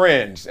good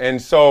friends.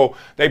 And so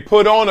they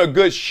put on a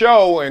good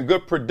show and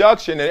good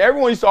production. And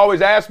everyone used to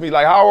always ask me,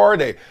 like, how are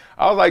they?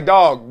 I was like,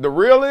 dog, the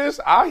real is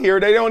I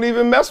hear they don't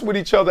even mess with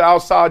each other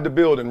outside the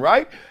building,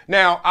 right?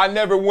 Now, I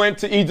never went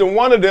to either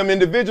one of them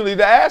individually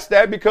to ask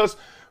that because,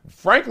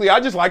 frankly, I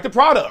just like the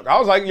product. I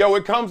was like, yo,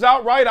 it comes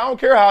out right. I don't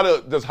care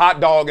how this hot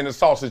dog and the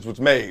sausage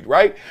was made,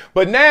 right?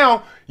 But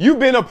now you've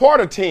been a part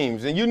of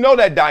teams and you know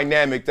that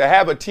dynamic to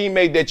have a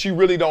teammate that you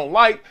really don't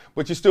like,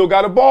 but you still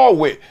got a ball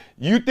with.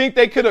 You think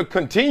they could have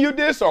continued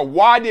this, or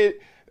why did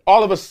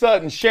all of a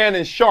sudden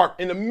Shannon Sharpe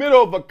in the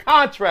middle of a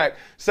contract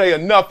say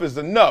enough is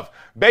enough?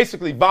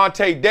 Basically,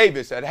 Vontae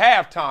Davis at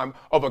halftime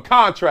of a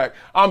contract,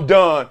 I'm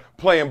done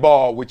playing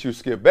ball with you,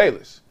 Skip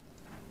Bayless.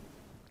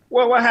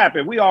 Well, what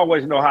happened? We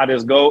always know how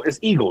this goes. It's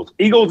egos.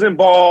 Egos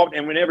involved,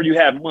 and whenever you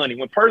have money,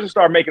 when person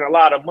start making a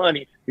lot of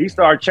money, he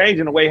start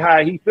changing the way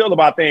how he feel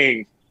about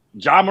things.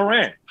 Ja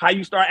Morant, how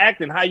you start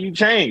acting, how you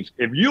change.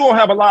 If you don't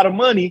have a lot of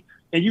money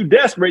and you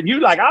desperate,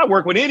 you like, I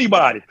work with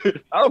anybody.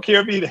 I don't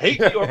care if he hate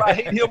me or if I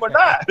hate him or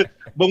not.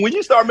 But when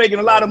you start making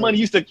a lot of money,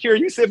 you secure.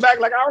 You sit back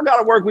like, I don't got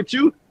to work with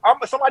you.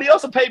 Somebody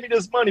else will pay me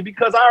this money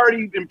because I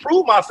already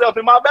improved myself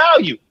in my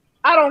value.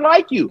 I don't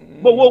like you.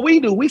 But what we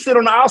do, we sit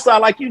on the outside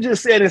like you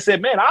just said and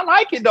said, man, I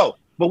like it though.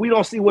 But we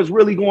don't see what's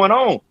really going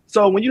on.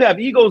 So when you have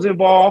egos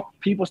involved,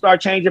 people start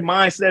changing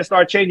mindsets,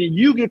 start changing.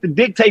 You get to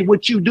dictate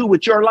what you do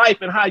with your life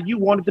and how you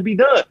want it to be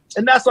done.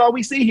 And that's all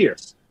we see here.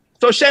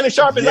 So Shannon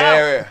Sharpe is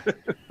out.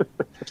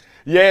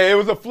 Yeah, it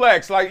was a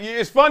flex. Like,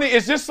 it's funny.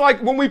 It's just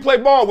like when we play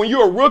ball, when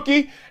you're a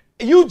rookie,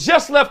 you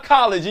just left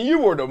college and you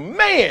were the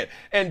man.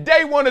 And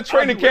day one of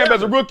training camp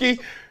as a rookie,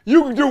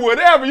 you can do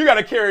whatever. You got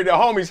to carry the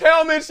homies'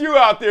 helmets. You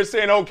out there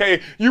saying,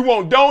 okay, you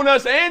want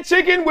donuts and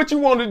chicken? What you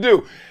want to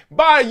do?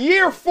 By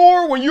year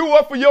 4, when you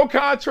up for your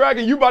contract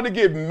and you about to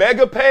get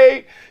mega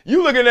paid,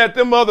 you looking at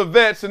them other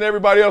vets and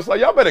everybody else like,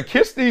 y'all better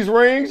kiss these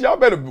rings. Y'all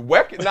better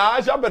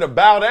recognize. Y'all better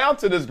bow down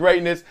to this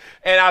greatness.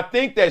 And I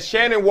think that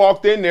Shannon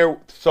walked in there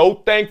so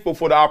thankful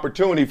for the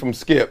opportunity from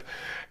Skip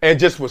and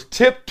just was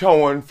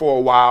tiptoeing for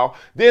a while,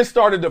 then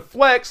started to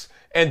flex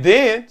and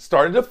then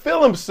started to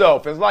feel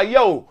himself. It's like,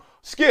 yo,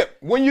 Skip,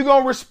 when you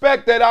gonna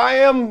respect that I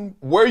am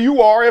where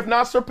you are, if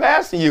not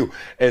surpassing you?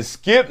 And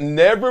Skip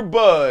never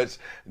budged,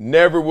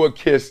 never would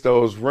kiss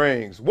those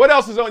rings. What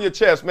else is on your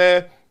chest,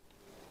 man?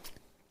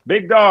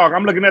 Big dog,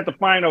 I'm looking at the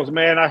finals,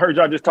 man. I heard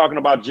y'all just talking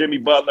about Jimmy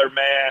Butler,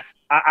 man.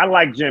 I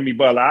like Jimmy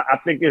Butler. I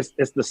think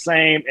it's the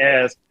same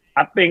as,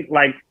 I think,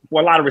 like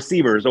for a lot of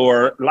receivers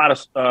or a lot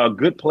of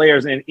good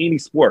players in any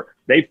sport.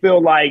 They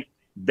feel like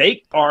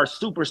they are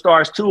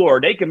superstars too,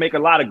 or they can make a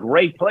lot of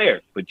great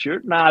players, but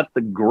you're not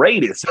the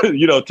greatest,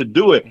 to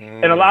do it.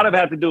 And a lot of it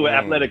has to do with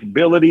athletic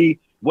ability.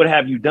 What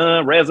have you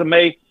done?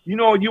 Resume. You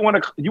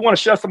want to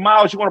shut some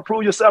miles. You want to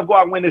prove yourself. Go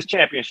out and win this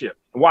championship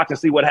and watch and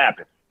see what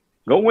happens.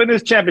 Go win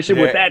this championship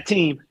with that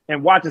team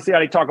and watch and see how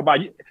they talk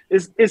about you.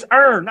 It's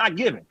earned, not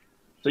given.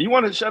 So you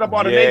want to shut up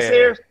all the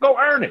naysayers? Go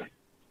earn it.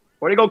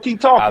 Or they go keep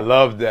talking. I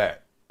love that.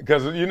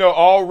 Because,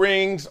 all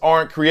rings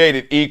aren't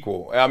created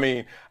equal. I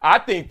mean, I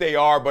think they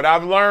are, but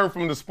I've learned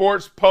from the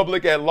sports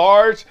public at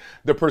large,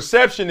 the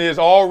perception is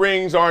all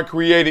rings aren't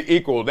created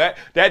equal. That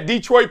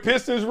Detroit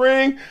Pistons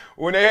ring,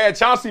 when they had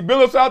Chauncey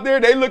Billups out there,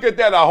 they look at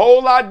that a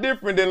whole lot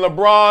different than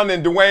LeBron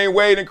and Dwayne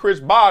Wade and Chris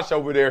Bosh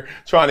over there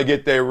trying to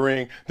get their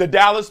ring. The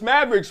Dallas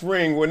Mavericks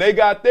ring, when they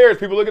got theirs,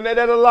 people looking at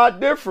that a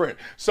lot different.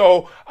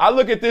 So I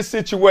look at this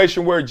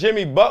situation where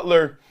Jimmy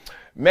Butler,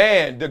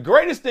 man, the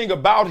greatest thing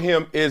about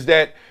him is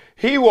that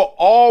he will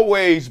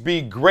always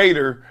be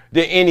greater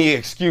than any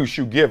excuse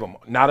you give him.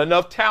 Not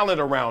enough talent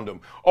around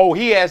him. Oh,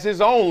 he has his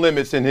own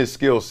limits in his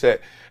skill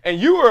set. And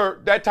you are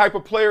that type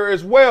of player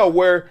as well,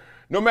 where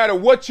no matter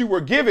what you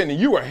were given, and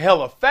you were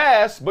hella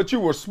fast, but you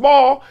were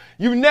small,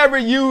 you never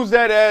use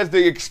that as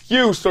the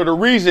excuse or the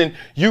reason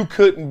you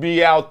couldn't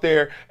be out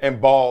there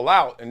and ball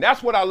out. And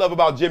that's what I love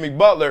about Jimmy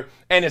Butler,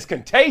 and it's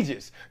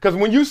contagious. Because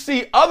when you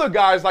see other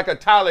guys like a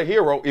Tyler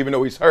Hero, even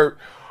though he's hurt,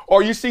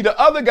 or you see the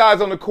other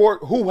guys on the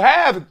court who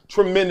have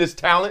tremendous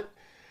talent,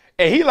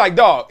 and he like,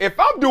 dog, if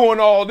I'm doing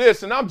all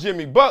this and I'm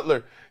Jimmy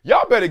Butler,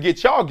 y'all better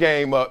get y'all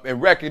game up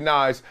and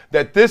recognize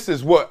that this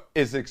is what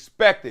is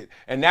expected,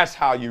 and that's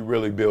how you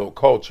really build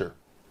culture.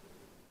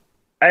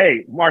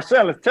 Hey,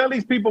 Marcellus, tell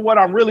these people what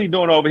I'm really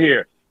doing over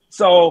here.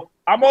 So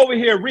I'm over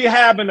here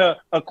rehabbing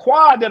a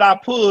quad that I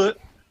put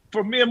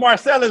for me and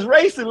Marcellus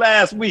racing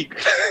last week.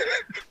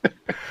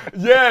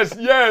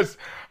 Yes.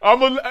 I'm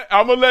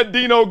gonna let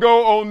Dino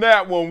go on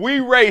that one.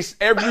 We race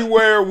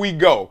everywhere we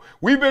go.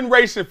 We've been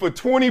racing for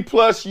 20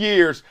 plus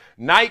years.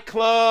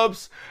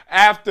 Nightclubs,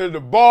 after the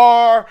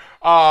bar,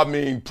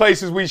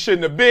 places we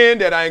shouldn't have been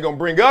that I ain't gonna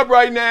bring up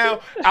right now.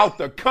 Out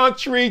the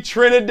country,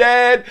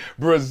 Trinidad,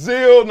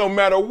 Brazil, no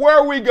matter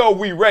where we go,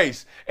 we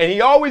race. And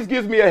he always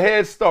gives me a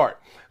head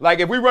start. Like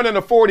if we run in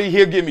a 40,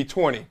 he'll give me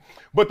 20.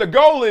 But the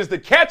goal is to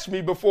catch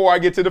me before I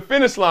get to the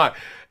finish line.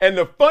 And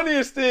the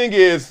funniest thing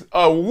is,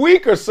 a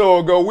week or so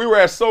ago, we were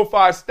at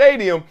SoFi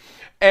Stadium,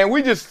 and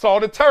we just saw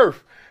the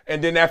turf.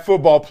 And then that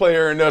football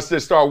player and us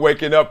just start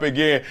waking up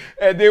again.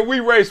 And then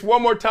we raced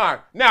one more time.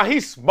 Now, he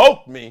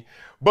smoked me,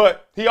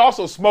 but he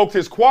also smoked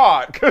his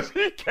quad because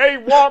he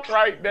can't walk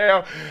right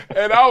now.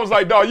 And I was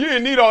like, dog, you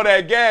didn't need all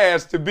that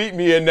gas to beat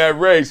me in that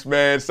race,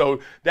 man. So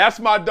that's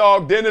my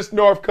dog, Dennis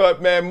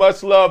Northcutt, man.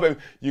 Much love, and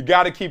you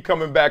got to keep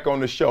coming back on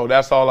the show.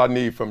 That's all I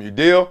need from you.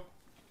 Deal?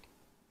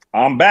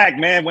 I'm back,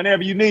 man.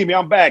 Whenever you need me,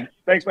 I'm back.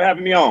 Thanks for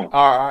having me on.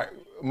 All right.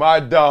 My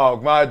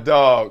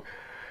dog.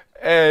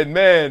 And,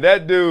 man,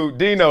 that dude,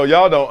 Dino,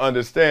 y'all don't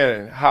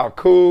understand how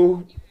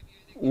cool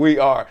we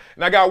are.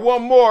 And I got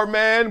one more,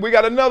 man. We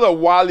got another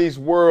Wiley's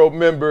World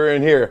member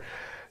in here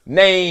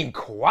named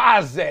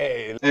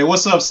Quasi. Hey,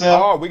 what's up, Sam?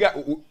 Oh, we got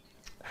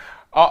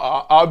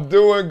I'm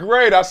doing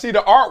great. I see the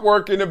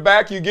artwork in the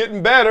back. You're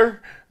getting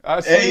better. I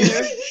see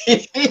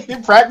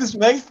it. Practice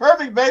makes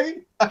perfect,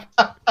 baby.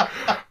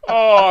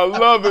 Oh, I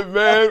love it,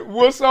 man.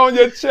 What's on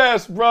your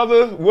chest,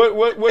 brother? What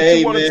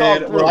you want to talk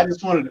through?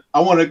 Well, I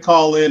wanted to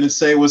call in and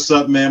say what's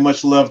up, man.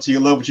 Much love to you.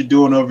 Love what you're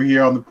doing over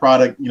here on the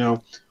product.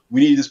 We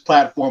need this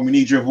platform. We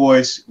need your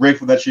voice.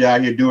 Grateful that you're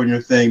out here doing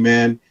your thing,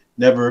 man.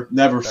 Never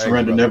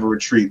surrender, never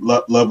retreat.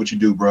 Love what you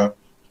do, bro.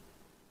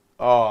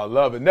 Oh, I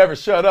love it. Never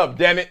shut up,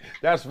 damn it.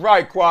 That's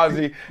right,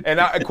 Quasi.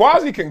 And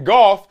Quasi can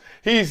golf.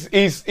 He's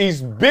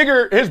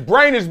bigger. His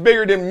brain is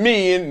bigger than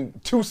me in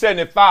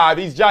 275.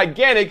 He's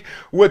gigantic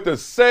with the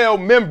cell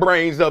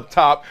membranes up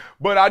top.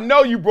 But I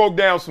know you broke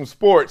down some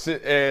sports,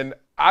 and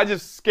I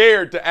just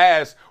scared to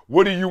ask,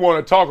 what do you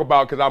want to talk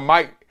about? Because I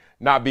might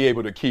not be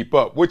able to keep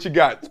up. What you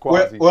got,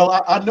 Quasi?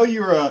 Well, I know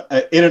you're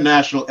an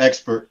international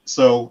expert,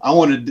 so I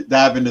want to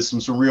dive into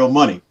some real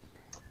money.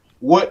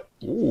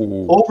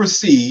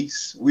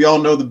 Overseas, we all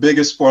know the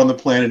biggest sport on the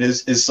planet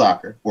is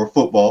soccer or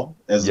football,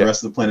 as the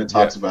rest of the planet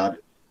talks about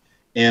it.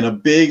 And a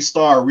big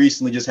star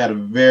recently just had a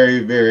very,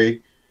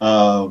 very,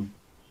 I'll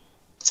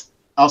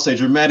say,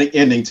 dramatic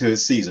ending to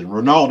his season.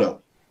 Ronaldo.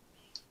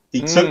 He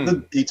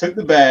took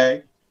the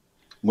bag,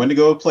 went to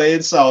go play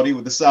in Saudi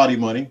with the Saudi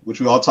money, which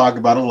we all talk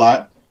about a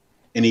lot,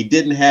 and he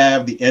didn't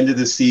have the end of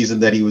the season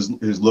that he was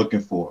looking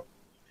for.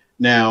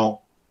 Now,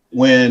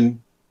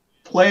 when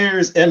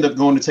players end up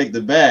going to take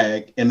the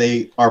bag and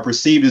they are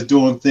perceived as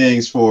doing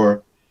things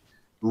for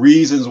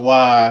reasons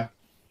why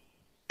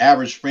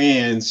average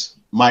fans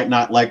might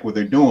not like what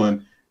they're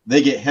doing,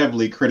 they get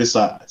heavily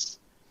criticized.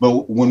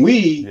 But when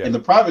we in the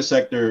private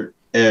sector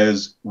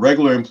as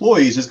regular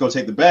employees just go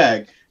take the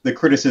bag, the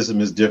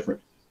criticism is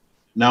different.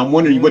 Now I'm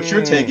wondering what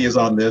your take is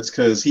on this,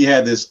 because he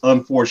had this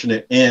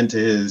unfortunate end to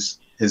his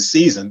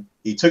season.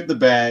 He took the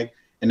bag,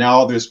 and now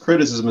all this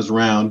criticism is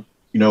around,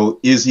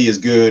 is he as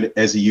good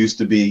as he used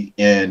to be,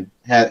 and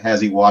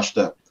has he washed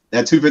up?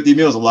 That $250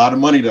 million is a lot of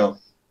money, though.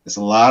 That's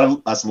a lot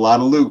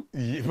of loot.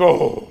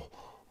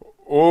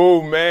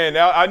 Oh, man.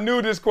 Now, I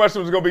knew this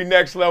question was going to be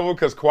next level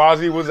because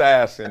Quasi was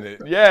asking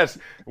it. Yes.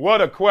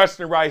 What a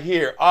question right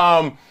here.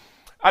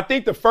 I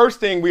think the first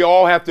thing we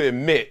all have to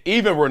admit,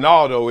 even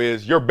Ronaldo,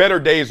 is your better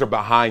days are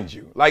behind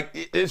you. Like,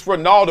 it's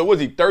Ronaldo, was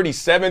he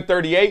 37,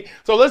 38?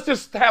 So let's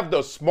just have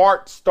the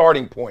smart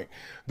starting point.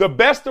 The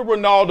best of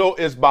Ronaldo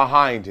is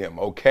behind him,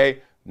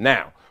 okay?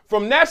 Now,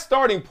 from that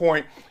starting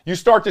point, you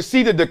start to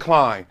see the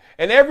decline.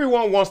 And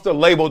everyone wants to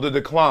label the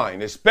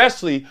decline,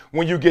 especially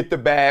when you get the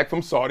bag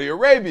from Saudi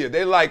Arabia.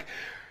 They're like,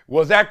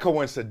 was that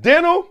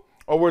coincidental?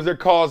 Or was there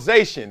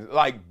causation?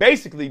 Like,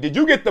 basically, did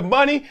you get the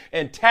money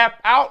and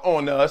tap out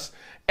on us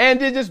and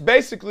did just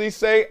basically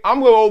say, I'm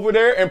going to go over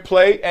there and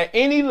play at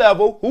any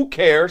level, who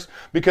cares,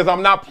 because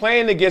I'm not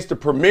playing against the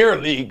Premier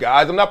League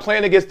guys. I'm not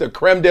playing against the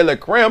creme de la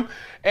creme,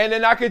 and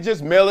then I could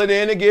just mail it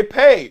in and get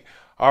paid.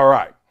 All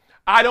right.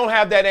 I don't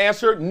have that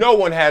answer. No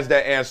one has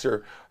that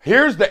answer.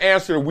 Here's the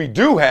answer we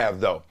do have,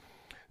 though,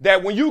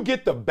 that when you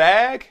get the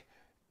bag,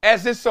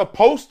 as it's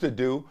supposed to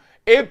do,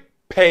 it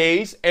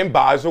pays and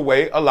buys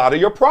away a lot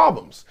of your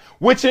problems,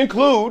 which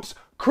includes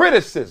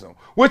criticism,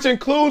 which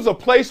includes a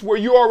place where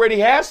you already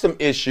have some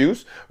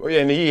issues,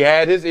 and he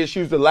had his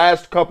issues the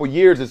last couple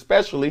years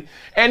especially,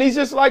 and he's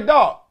just like,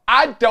 dog,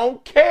 I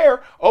don't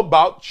care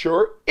about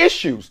your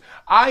issues.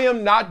 I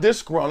am not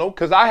disgruntled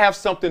because I have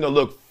something to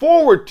look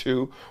forward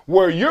to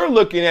where you're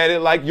looking at it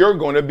like you're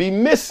going to be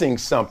missing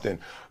something.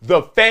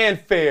 The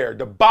fanfare,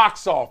 the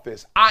box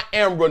office. I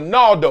am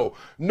Ronaldo.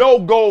 No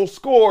goal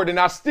scored, and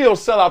I still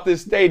sell out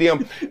this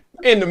stadium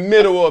in the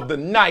middle of the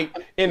night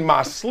in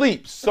my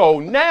sleep. So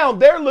now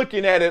they're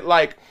looking at it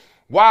like,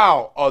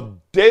 wow,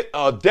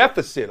 a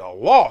deficit, a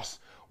loss.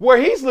 Where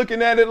he's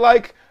looking at it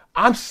like,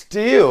 I'm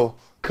still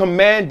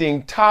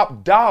commanding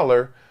top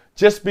dollar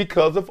just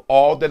because of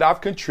all that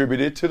I've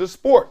contributed to the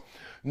sport.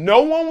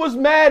 No one was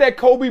mad at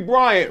Kobe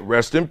Bryant,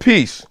 rest in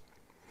peace,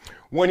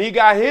 when he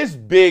got his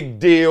big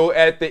deal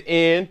at the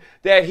end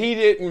that he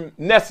didn't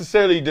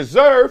necessarily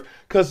deserve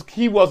because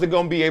he wasn't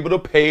going to be able to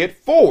pay it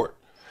forward.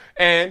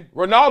 And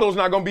Ronaldo's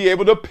not going to be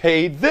able to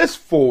pay this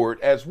forward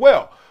as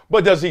well.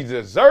 But does he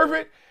deserve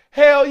it?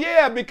 Hell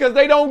yeah, because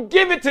they don't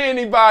give it to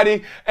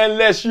anybody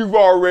unless you've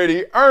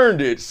already earned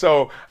it.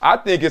 So I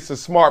think it's a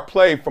smart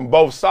play from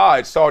both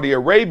sides, Saudi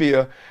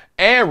Arabia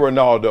and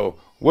Ronaldo.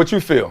 What you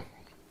feel?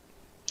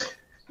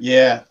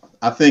 Yeah,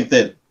 I think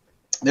that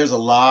there's a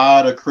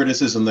lot of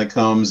criticism that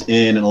comes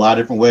in a lot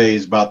of different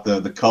ways about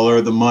the color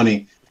of the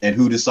money and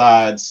who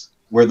decides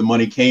where the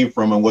money came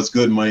from and what's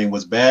good money and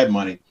what's bad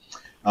money.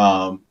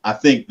 I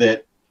think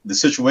that the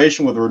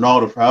situation with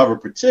Ronaldo, however,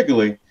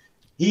 particularly,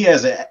 he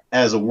as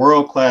a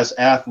world-class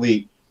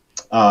athlete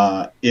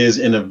is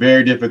in a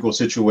very difficult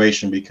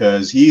situation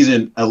because he's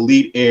an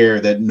elite air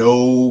that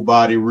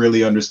nobody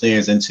really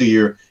understands until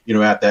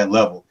you're at that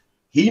level.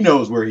 He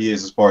knows where he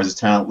is as far as his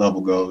talent level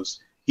goes.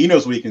 He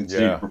knows what he can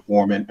continue to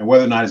perform in and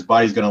whether or not his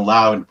body's going to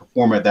allow him to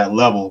perform at that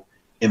level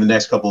in the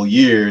next couple of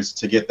years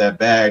to get that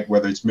bag,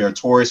 whether it's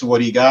meritorious of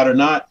what he got or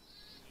not.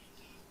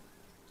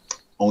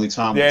 Only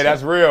time. Yeah,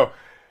 that's real.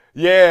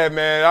 Yeah,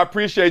 man, I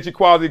appreciate you,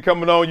 Quasi,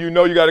 coming on. You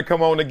know you got to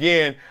come on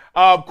again.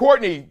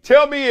 Courtney,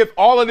 tell me if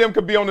all of them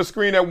could be on the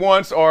screen at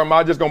once, or am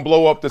I just going to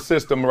blow up the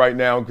system right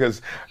now?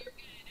 Because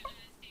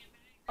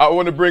I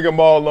want to bring them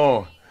all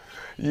on.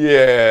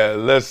 Yeah,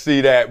 let's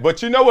see that.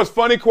 But you know what's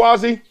funny,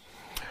 Quasi?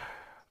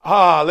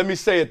 Let me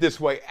say it this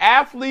way.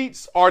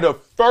 Athletes are the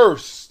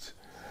first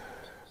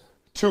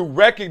to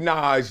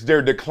recognize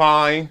their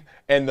decline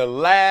and the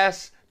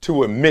last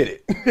to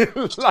admit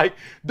it. Like,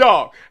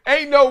 dog,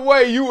 ain't no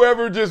way you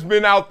ever just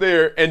been out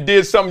there and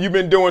did something you've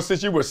been doing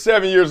since you were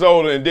 7 years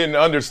old and didn't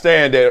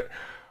understand that,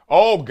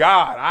 oh,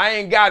 God, I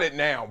ain't got it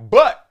now.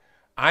 But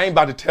I ain't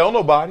about to tell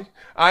nobody.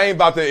 I ain't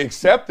about to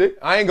accept it.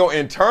 I ain't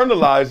going to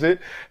internalize it.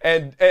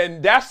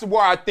 And that's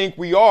where I think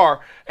we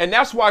are. And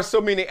that's why so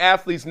many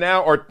athletes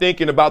now are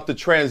thinking about the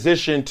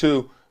transition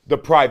to the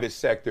private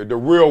sector, the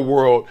real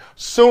world,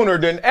 sooner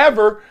than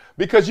ever,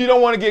 because you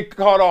don't want to get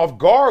caught off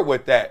guard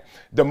with that.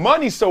 The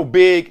money's so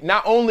big,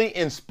 not only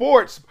in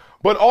sports,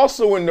 but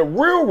also in the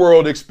real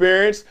world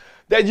experience,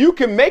 that you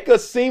can make a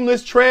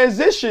seamless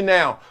transition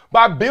now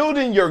by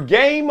building your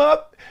game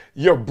up,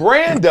 your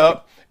brand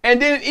up,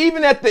 and then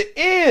even at the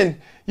end,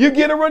 you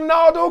get a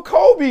Ronaldo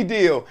Kobe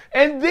deal.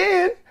 And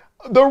then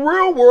the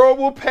real world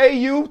will pay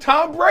you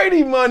Tom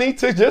Brady money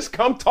to just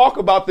come talk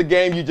about the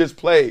game you just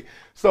played.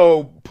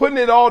 So putting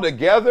it all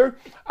together,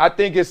 I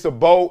think it's a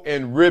bow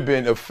and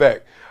ribbon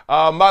effect.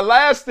 My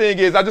last thing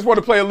is I just want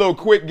to play a little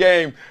quick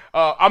game.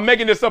 I'm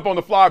making this up on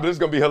the fly, but it's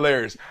going to be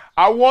hilarious.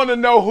 I want to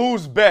know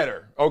who's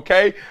better,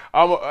 okay?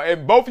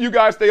 And both of you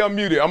guys stay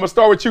unmuted. I'm going to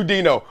start with you,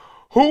 Dino.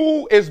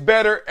 Who is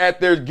better at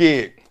their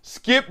gig,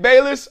 Skip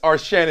Bayless or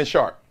Shannon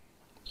Sharpe?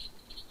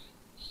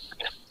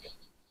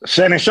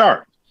 Shannon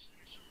Sharpe.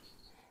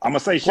 I'm going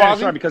to say Shannon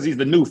Sharpe because he's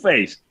the new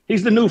face.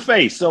 He's the new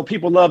face. So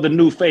people love the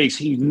new face.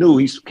 He knew,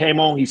 he came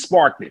on, he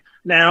sparked it.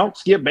 Now,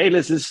 Skip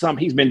Bayless is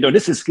something he's been doing.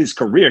 This is his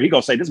career. He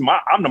going to say,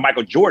 I'm the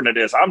Michael Jordan of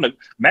this. I'm the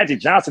Magic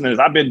Johnson of this.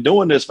 I've been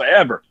doing this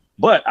forever.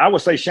 But I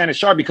would say Shannon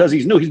Sharpe because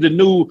he's new.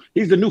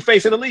 He's the new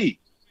face of the league.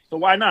 So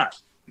why not?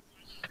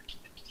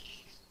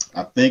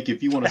 I think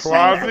if you want to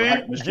Quasi,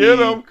 get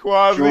him,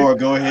 Quasi. Sure,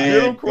 go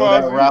ahead. Go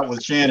that route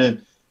with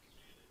Shannon.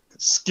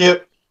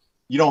 Skip,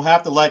 you don't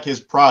have to like his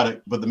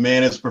product, but the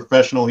man is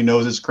professional. He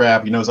knows his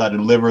craft. He knows how to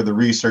deliver the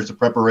research, the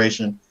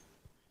preparation.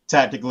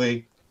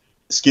 Tactically,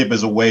 Skip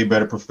is a way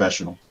better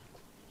professional.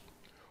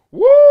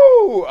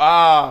 Woo!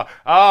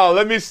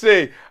 Let me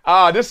see.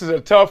 This is a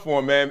tough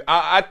one, man.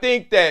 I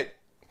think that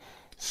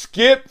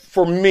Skip,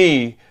 for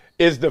me,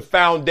 is the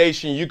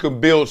foundation you can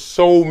build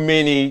so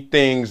many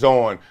things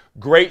on.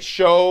 Great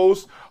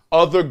shows,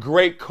 other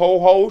great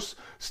co-hosts.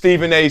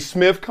 Stephen A.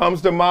 Smith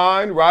comes to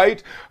mind,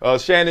 right?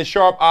 Shannon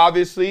Sharpe,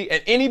 obviously.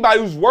 And anybody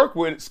who's worked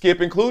with Skip,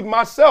 including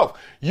myself,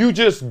 you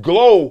just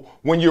glow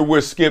when you're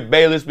with Skip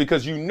Bayless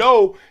because you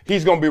know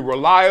he's going to be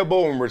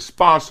reliable and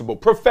responsible,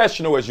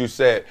 professional, as you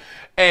said.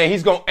 And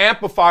he's going to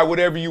amplify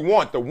whatever you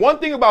want. The one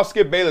thing about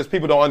Skip Bayless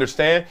people don't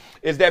understand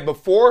is that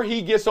before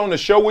he gets on the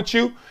show with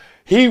you,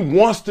 he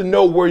wants to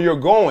know where you're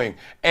going,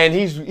 and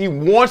he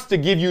wants to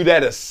give you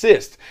that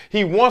assist.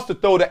 He wants to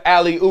throw the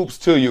alley-oops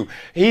to you.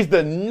 He's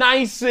the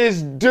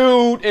nicest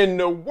dude in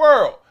the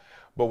world.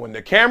 But when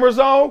the camera's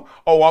on,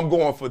 I'm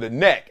going for the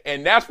neck.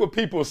 And that's what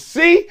people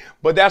see,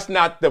 but that's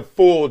not the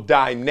full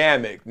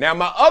dynamic. Now,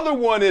 my other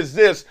one is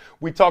this.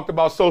 We talked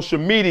about social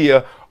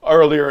media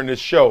earlier in the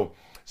show.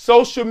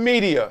 Social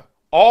media,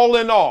 all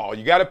in all,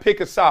 you got to pick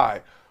a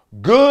side.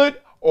 Good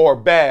or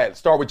bad?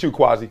 Start with you,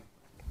 Quasi.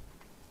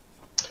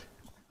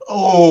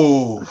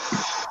 Oh,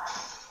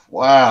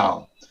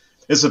 wow.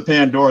 It's a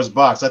Pandora's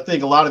box. I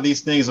think a lot of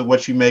these things are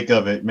what you make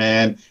of it,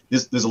 man.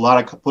 There's a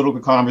lot of political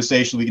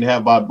conversation we can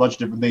have about a bunch of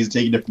different things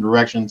taking different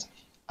directions.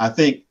 I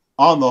think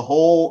on the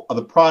whole of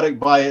the product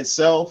by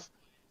itself,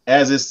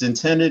 as it's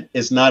intended,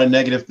 it's not a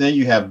negative thing.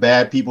 You have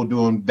bad people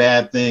doing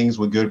bad things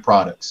with good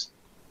products.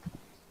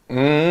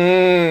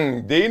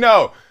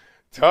 Dino,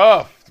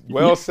 tough.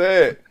 Well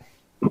said.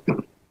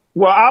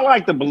 Well, I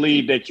like to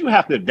believe that you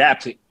have to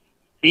adapt to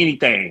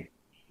anything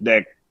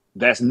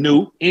that's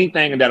new,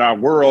 anything that our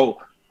world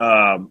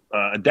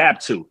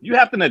adapt to. You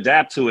have to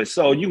adapt to it.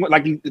 So you,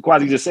 like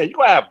Quasi just said,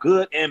 you have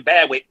good and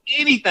bad with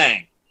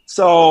anything.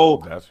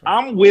 So right.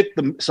 I'm with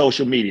the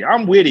social media.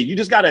 I'm with it. You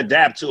just got to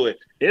adapt to it.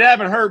 It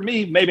haven't hurt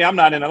me. Maybe I'm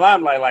not in the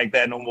limelight like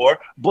that no more.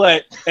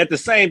 But at the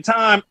same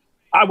time,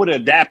 I would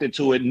have adapted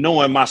to it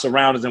knowing my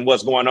surroundings and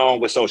what's going on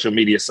with social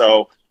media.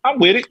 So I'm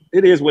with it.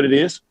 It is what it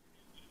is.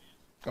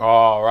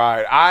 All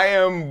right. I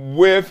am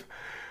with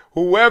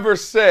whoever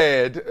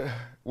said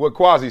what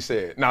Quasi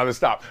said. Now let's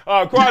stop.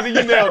 Quasi,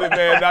 you nailed it,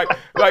 man.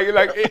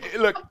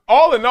 Look,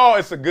 all in all,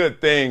 it's a good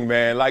thing,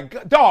 man.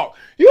 Like, dog,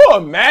 you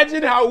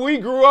imagine how we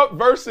grew up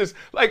versus,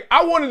 like,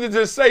 I wanted to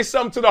just say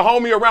something to the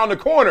homie around the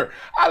corner.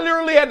 I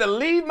literally had to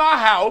leave my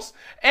house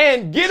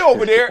and get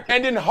over there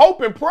and then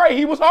hope and pray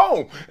he was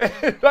home.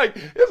 Like,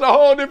 it's a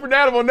whole different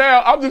animal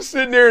now. I'm just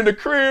sitting there in the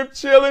crib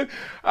chilling.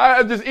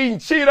 I'm just eating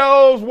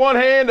Cheetos, one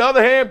hand, the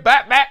other hand,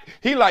 back.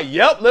 He like,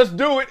 yep, let's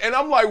do it. And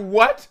I'm like,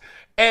 what?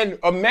 And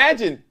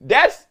imagine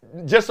that's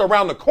just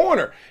around the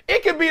corner.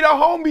 It could be the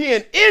homie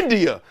in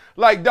India.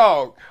 Like,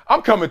 dog,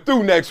 I'm coming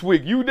through next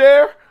week. You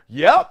there?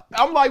 Yep.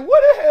 I'm like,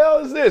 what the hell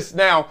is this?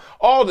 Now,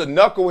 all the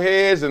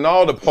knuckleheads and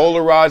all the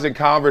polarizing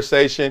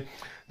conversation,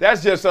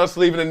 that's just us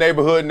leaving the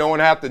neighborhood,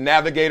 knowing how to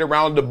navigate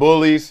around the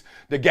bullies,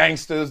 the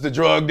gangsters, the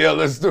drug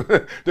dealers,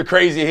 the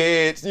crazy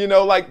heads. You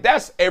know, like,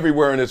 that's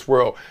everywhere in this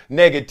world,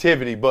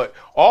 negativity. But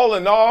all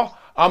in all,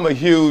 I'm a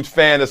huge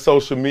fan of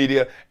social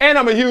media, and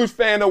I'm a huge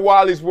fan of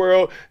Wiley's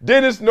World.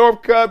 Dennis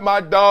Northcutt, my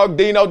dog,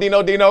 Dino,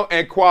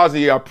 and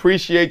Quasi. I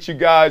appreciate you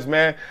guys,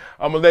 man.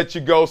 I'm going to let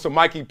you go so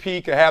Mikey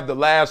P can have the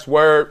last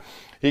word.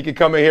 He can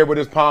come in here with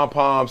his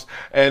pom-poms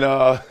and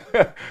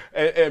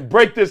and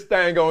break this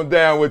thing on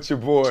down with your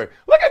boy.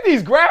 Look at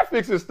these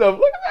graphics and stuff.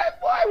 Look at that.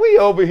 Why we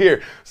over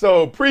here?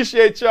 So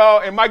appreciate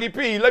y'all. And Mikey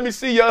P, let me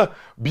see your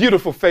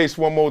beautiful face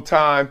one more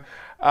time.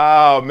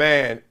 Oh,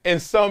 man. In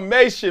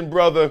summation,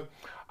 brother,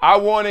 I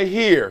want to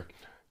hear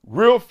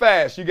real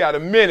fast. You got a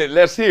minute.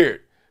 Let's hear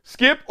it.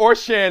 Skip or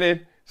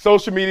Shannon,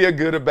 social media,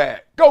 good or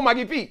bad? Go,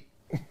 Mikey P.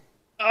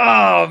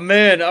 Oh,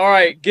 man. All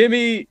right. Give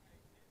me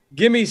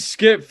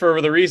Skip for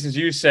the reasons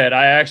you said.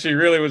 I actually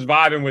really was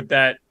vibing with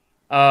that.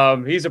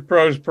 He's a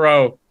pro's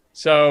pro.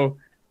 So,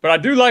 but I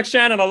do like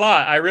Shannon a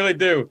lot. I really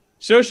do.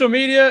 Social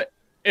media,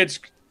 it's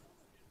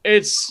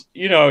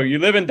you know, you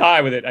live and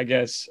die with it, I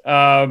guess.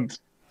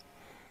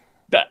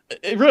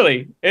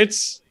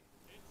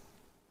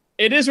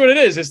 It is what it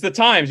is. It's the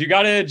times. You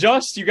got to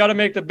adjust. You got to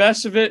make the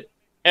best of it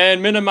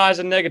and minimize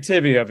the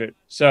negativity of it.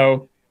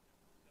 So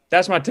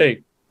that's my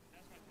take.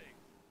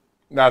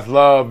 That's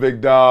love,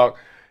 big dog.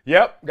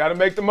 Yep, got to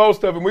make the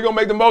most of it. We're going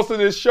to make the most of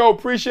this show.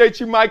 Appreciate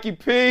you, Mikey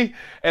P.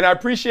 And I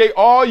appreciate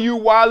all you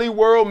Wiley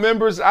World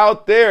members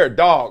out there.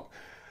 Dog,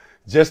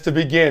 just the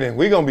beginning.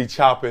 We're going to be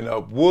chopping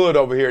up wood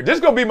over here. This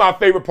is going to be my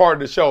favorite part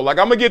of the show. Like,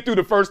 I'm going to get through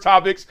the first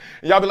topics,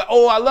 and y'all be like,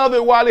 oh, I love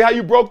it, Wiley, how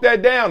you broke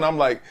that down. I'm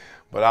like,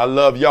 but I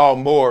love y'all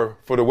more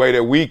for the way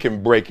that we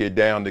can break it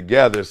down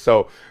together.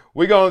 So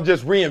we're going to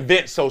just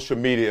reinvent social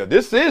media.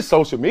 This is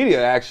social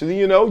media, actually,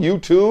 you know,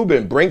 YouTube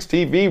and Brinks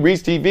TV,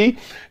 Reese TV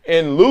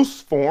in loose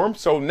form.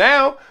 So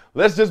now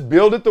let's just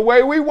build it the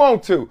way we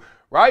want to,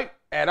 right?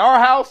 At our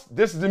house,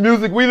 this is the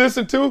music we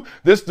listen to.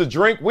 This is the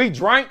drink we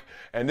drank.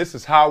 and this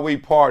is how we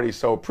party.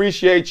 So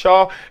appreciate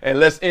y'all, and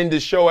let's end the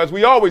show as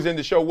we always end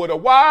the show with a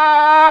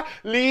Wileyism.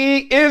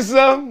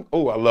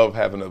 Oh, I love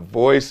having a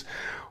voice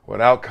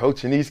without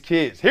coaching these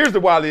kids. Here's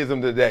the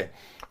Wileyism today.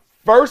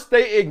 First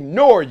they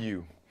ignore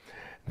you,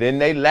 then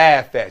they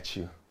laugh at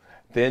you,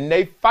 then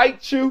they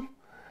fight you,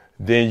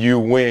 then you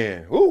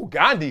win. Ooh,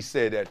 Gandhi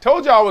said that.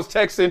 Told you I was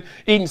texting,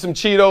 eating some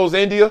Cheetos,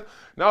 India.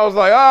 And I was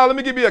like, let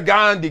me give you a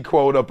Gandhi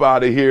quote up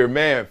out of here,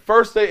 man.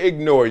 First they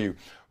ignore you.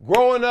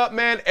 Growing up,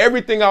 man,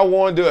 everything I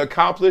wanted to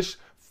accomplish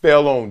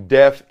fell on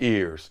deaf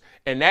ears.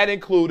 And that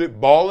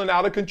included balling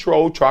out of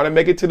control, trying to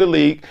make it to the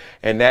league.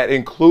 And that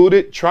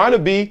included trying to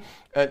be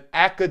an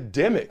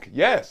academic.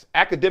 Yes,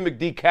 academic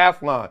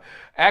decathlon,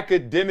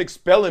 academic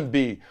spelling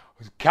bee,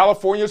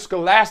 California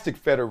Scholastic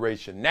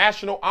Federation,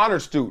 National Honor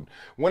Student.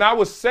 When I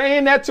was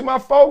saying that to my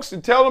folks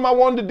and telling them I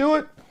wanted to do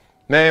it,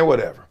 man,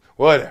 whatever.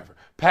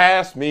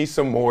 Pass me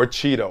some more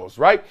Cheetos,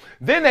 right?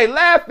 Then they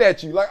laugh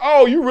at you like,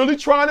 oh, you really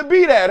trying to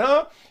be that,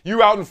 huh?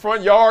 You out in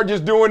front yard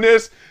just doing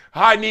this,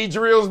 high knee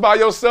drills by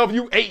yourself.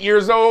 You 8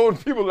 years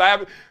old, people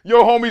laughing.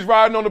 Your homie's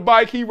riding on the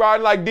bike, he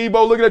riding like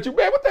Debo looking at you.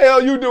 Man, what the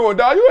hell you doing,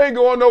 dog? You ain't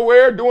going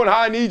nowhere doing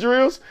high knee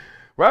drills,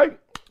 right?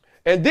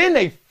 And then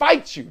they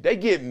fight you. They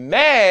get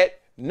mad,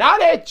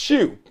 not at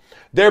you.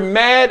 They're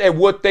mad at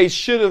what they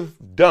should have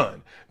done.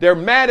 They're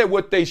mad at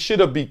what they should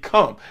have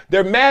become.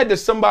 They're mad that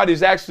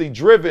somebody's actually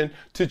driven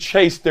to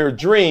chase their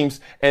dreams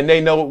and they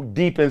know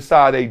deep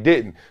inside they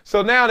didn't.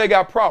 So now they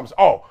got problems.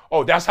 Oh,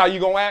 that's how you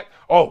gonna act?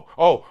 Oh,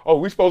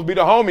 we supposed to be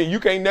the homie.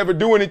 You can't never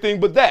do anything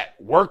but that.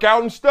 Work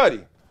out and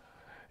study.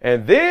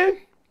 And then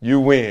you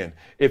win.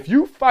 If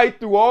you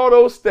fight through all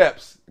those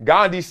steps,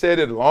 Gandhi said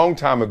it a long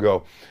time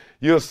ago,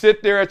 you'll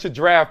sit there at your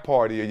draft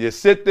party or you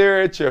sit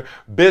there at your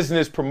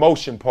business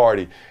promotion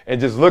party and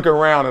just look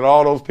around at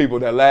all those people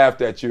that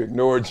laughed at you,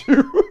 ignored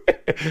you,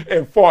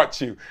 and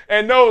fought you.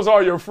 And those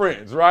are your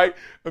friends, right?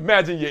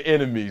 Imagine your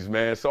enemies,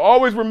 man. So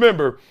always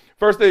remember,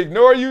 first they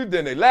ignore you,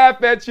 then they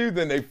laugh at you,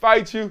 then they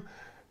fight you,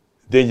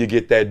 then you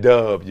get that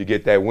dub, you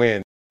get that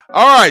win.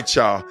 All right,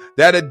 y'all.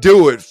 That'll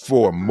do it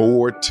for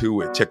More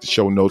to It. Check the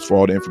show notes for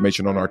all the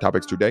information on our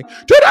topics today.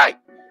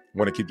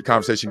 Want to keep the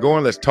conversation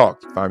going? Let's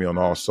talk. Find me on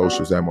all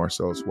socials at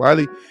Marcellus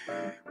Wiley.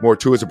 More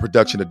to It is a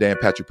production of Dan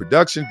Patrick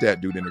Productions, That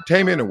Dude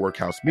Entertainment, and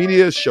Workhouse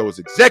Media. The show is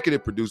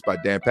executive produced by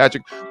Dan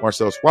Patrick,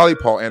 Marcellus Wiley,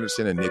 Paul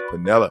Anderson, and Nick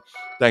Piniella.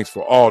 Thanks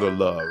for all the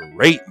love,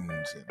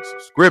 ratings, and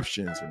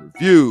subscriptions, and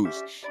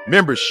reviews,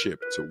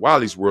 membership to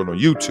Wiley's World on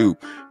YouTube.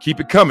 Keep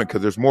it coming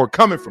because there's more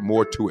coming from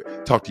More to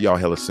It. Talk to y'all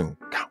hella soon.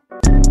 Go.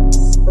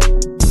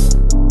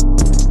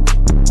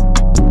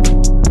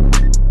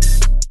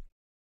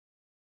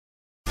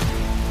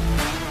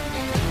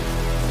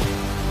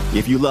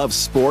 If you love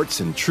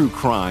sports and true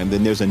crime,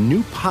 then there's a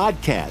new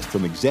podcast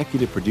from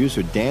executive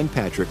producer Dan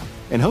Patrick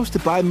and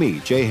hosted by me,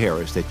 Jay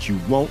Harris, that you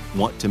won't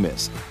want to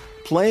miss.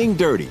 Playing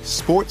Dirty: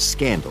 Sports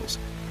Scandals.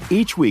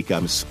 Each week,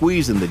 I'm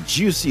squeezing the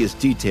juiciest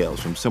details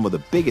from some of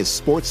the biggest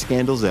sports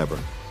scandals ever.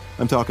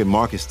 I'm talking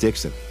Marcus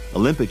Dixon,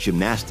 Olympic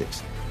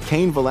gymnastics,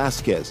 Cain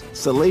Velasquez,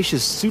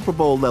 salacious Super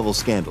Bowl-level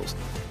scandals.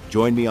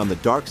 Join me on the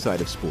dark side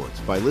of sports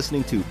by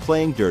listening to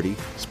Playing Dirty: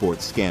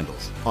 Sports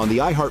Scandals on the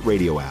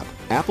iHeartRadio app,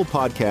 Apple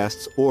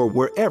Podcasts, or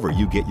wherever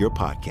you get your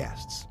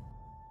podcasts.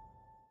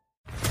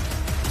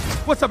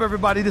 What's up,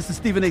 everybody? This is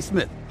Stephen A.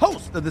 Smith,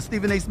 host of the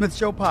Stephen A. Smith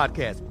Show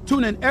podcast.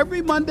 Tune in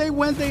every Monday,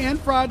 Wednesday, and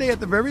Friday at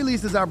the very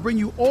least as I bring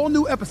you all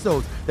new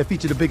episodes that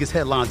feature the biggest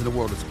headlines in the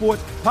world of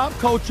sports, pop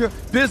culture,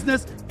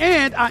 business,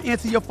 and I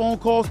answer your phone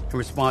calls and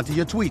respond to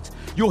your tweets.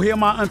 You'll hear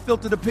my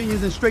unfiltered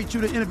opinions and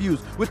straight-shooter interviews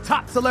with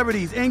top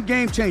celebrities and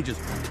game changers.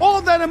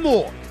 All that and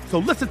more. So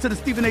listen to the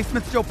Stephen A.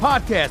 Smith Show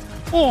podcast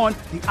on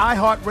the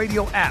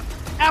iHeartRadio app,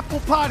 Apple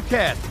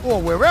Podcasts,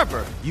 or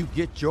wherever you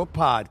get your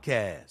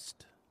podcast.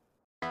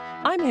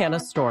 I'm Hannah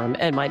Storm,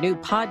 and my new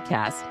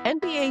podcast,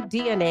 NBA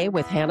DNA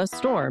with Hannah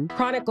Storm,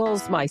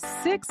 chronicles my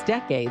 6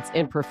 decades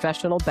in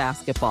professional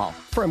basketball.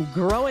 From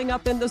growing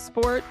up in the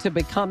sport to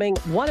becoming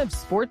one of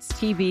sports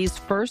TV's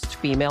first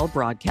female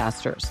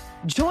broadcasters.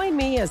 Join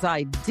me as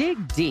I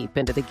dig deep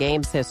into the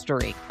game's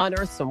history,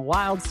 unearth some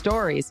wild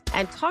stories,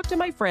 and talk to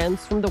my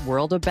friends from the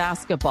world of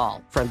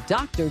basketball, from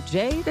Dr.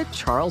 J to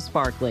Charles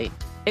Barkley.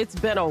 It's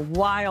been a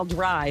wild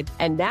ride,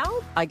 and now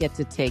I get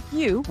to take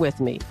you with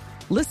me.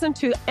 Listen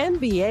to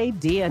NBA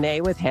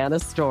DNA with Hannah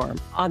Storm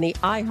on the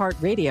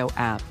iHeartRadio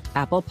app,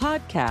 Apple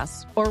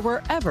Podcasts, or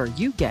wherever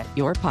you get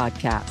your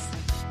podcasts.